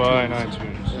Spotify and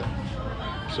iTunes.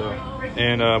 So,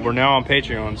 and we're now on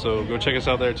Patreon, so go check us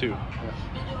out there too.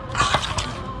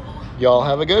 Y'all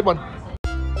have a good one.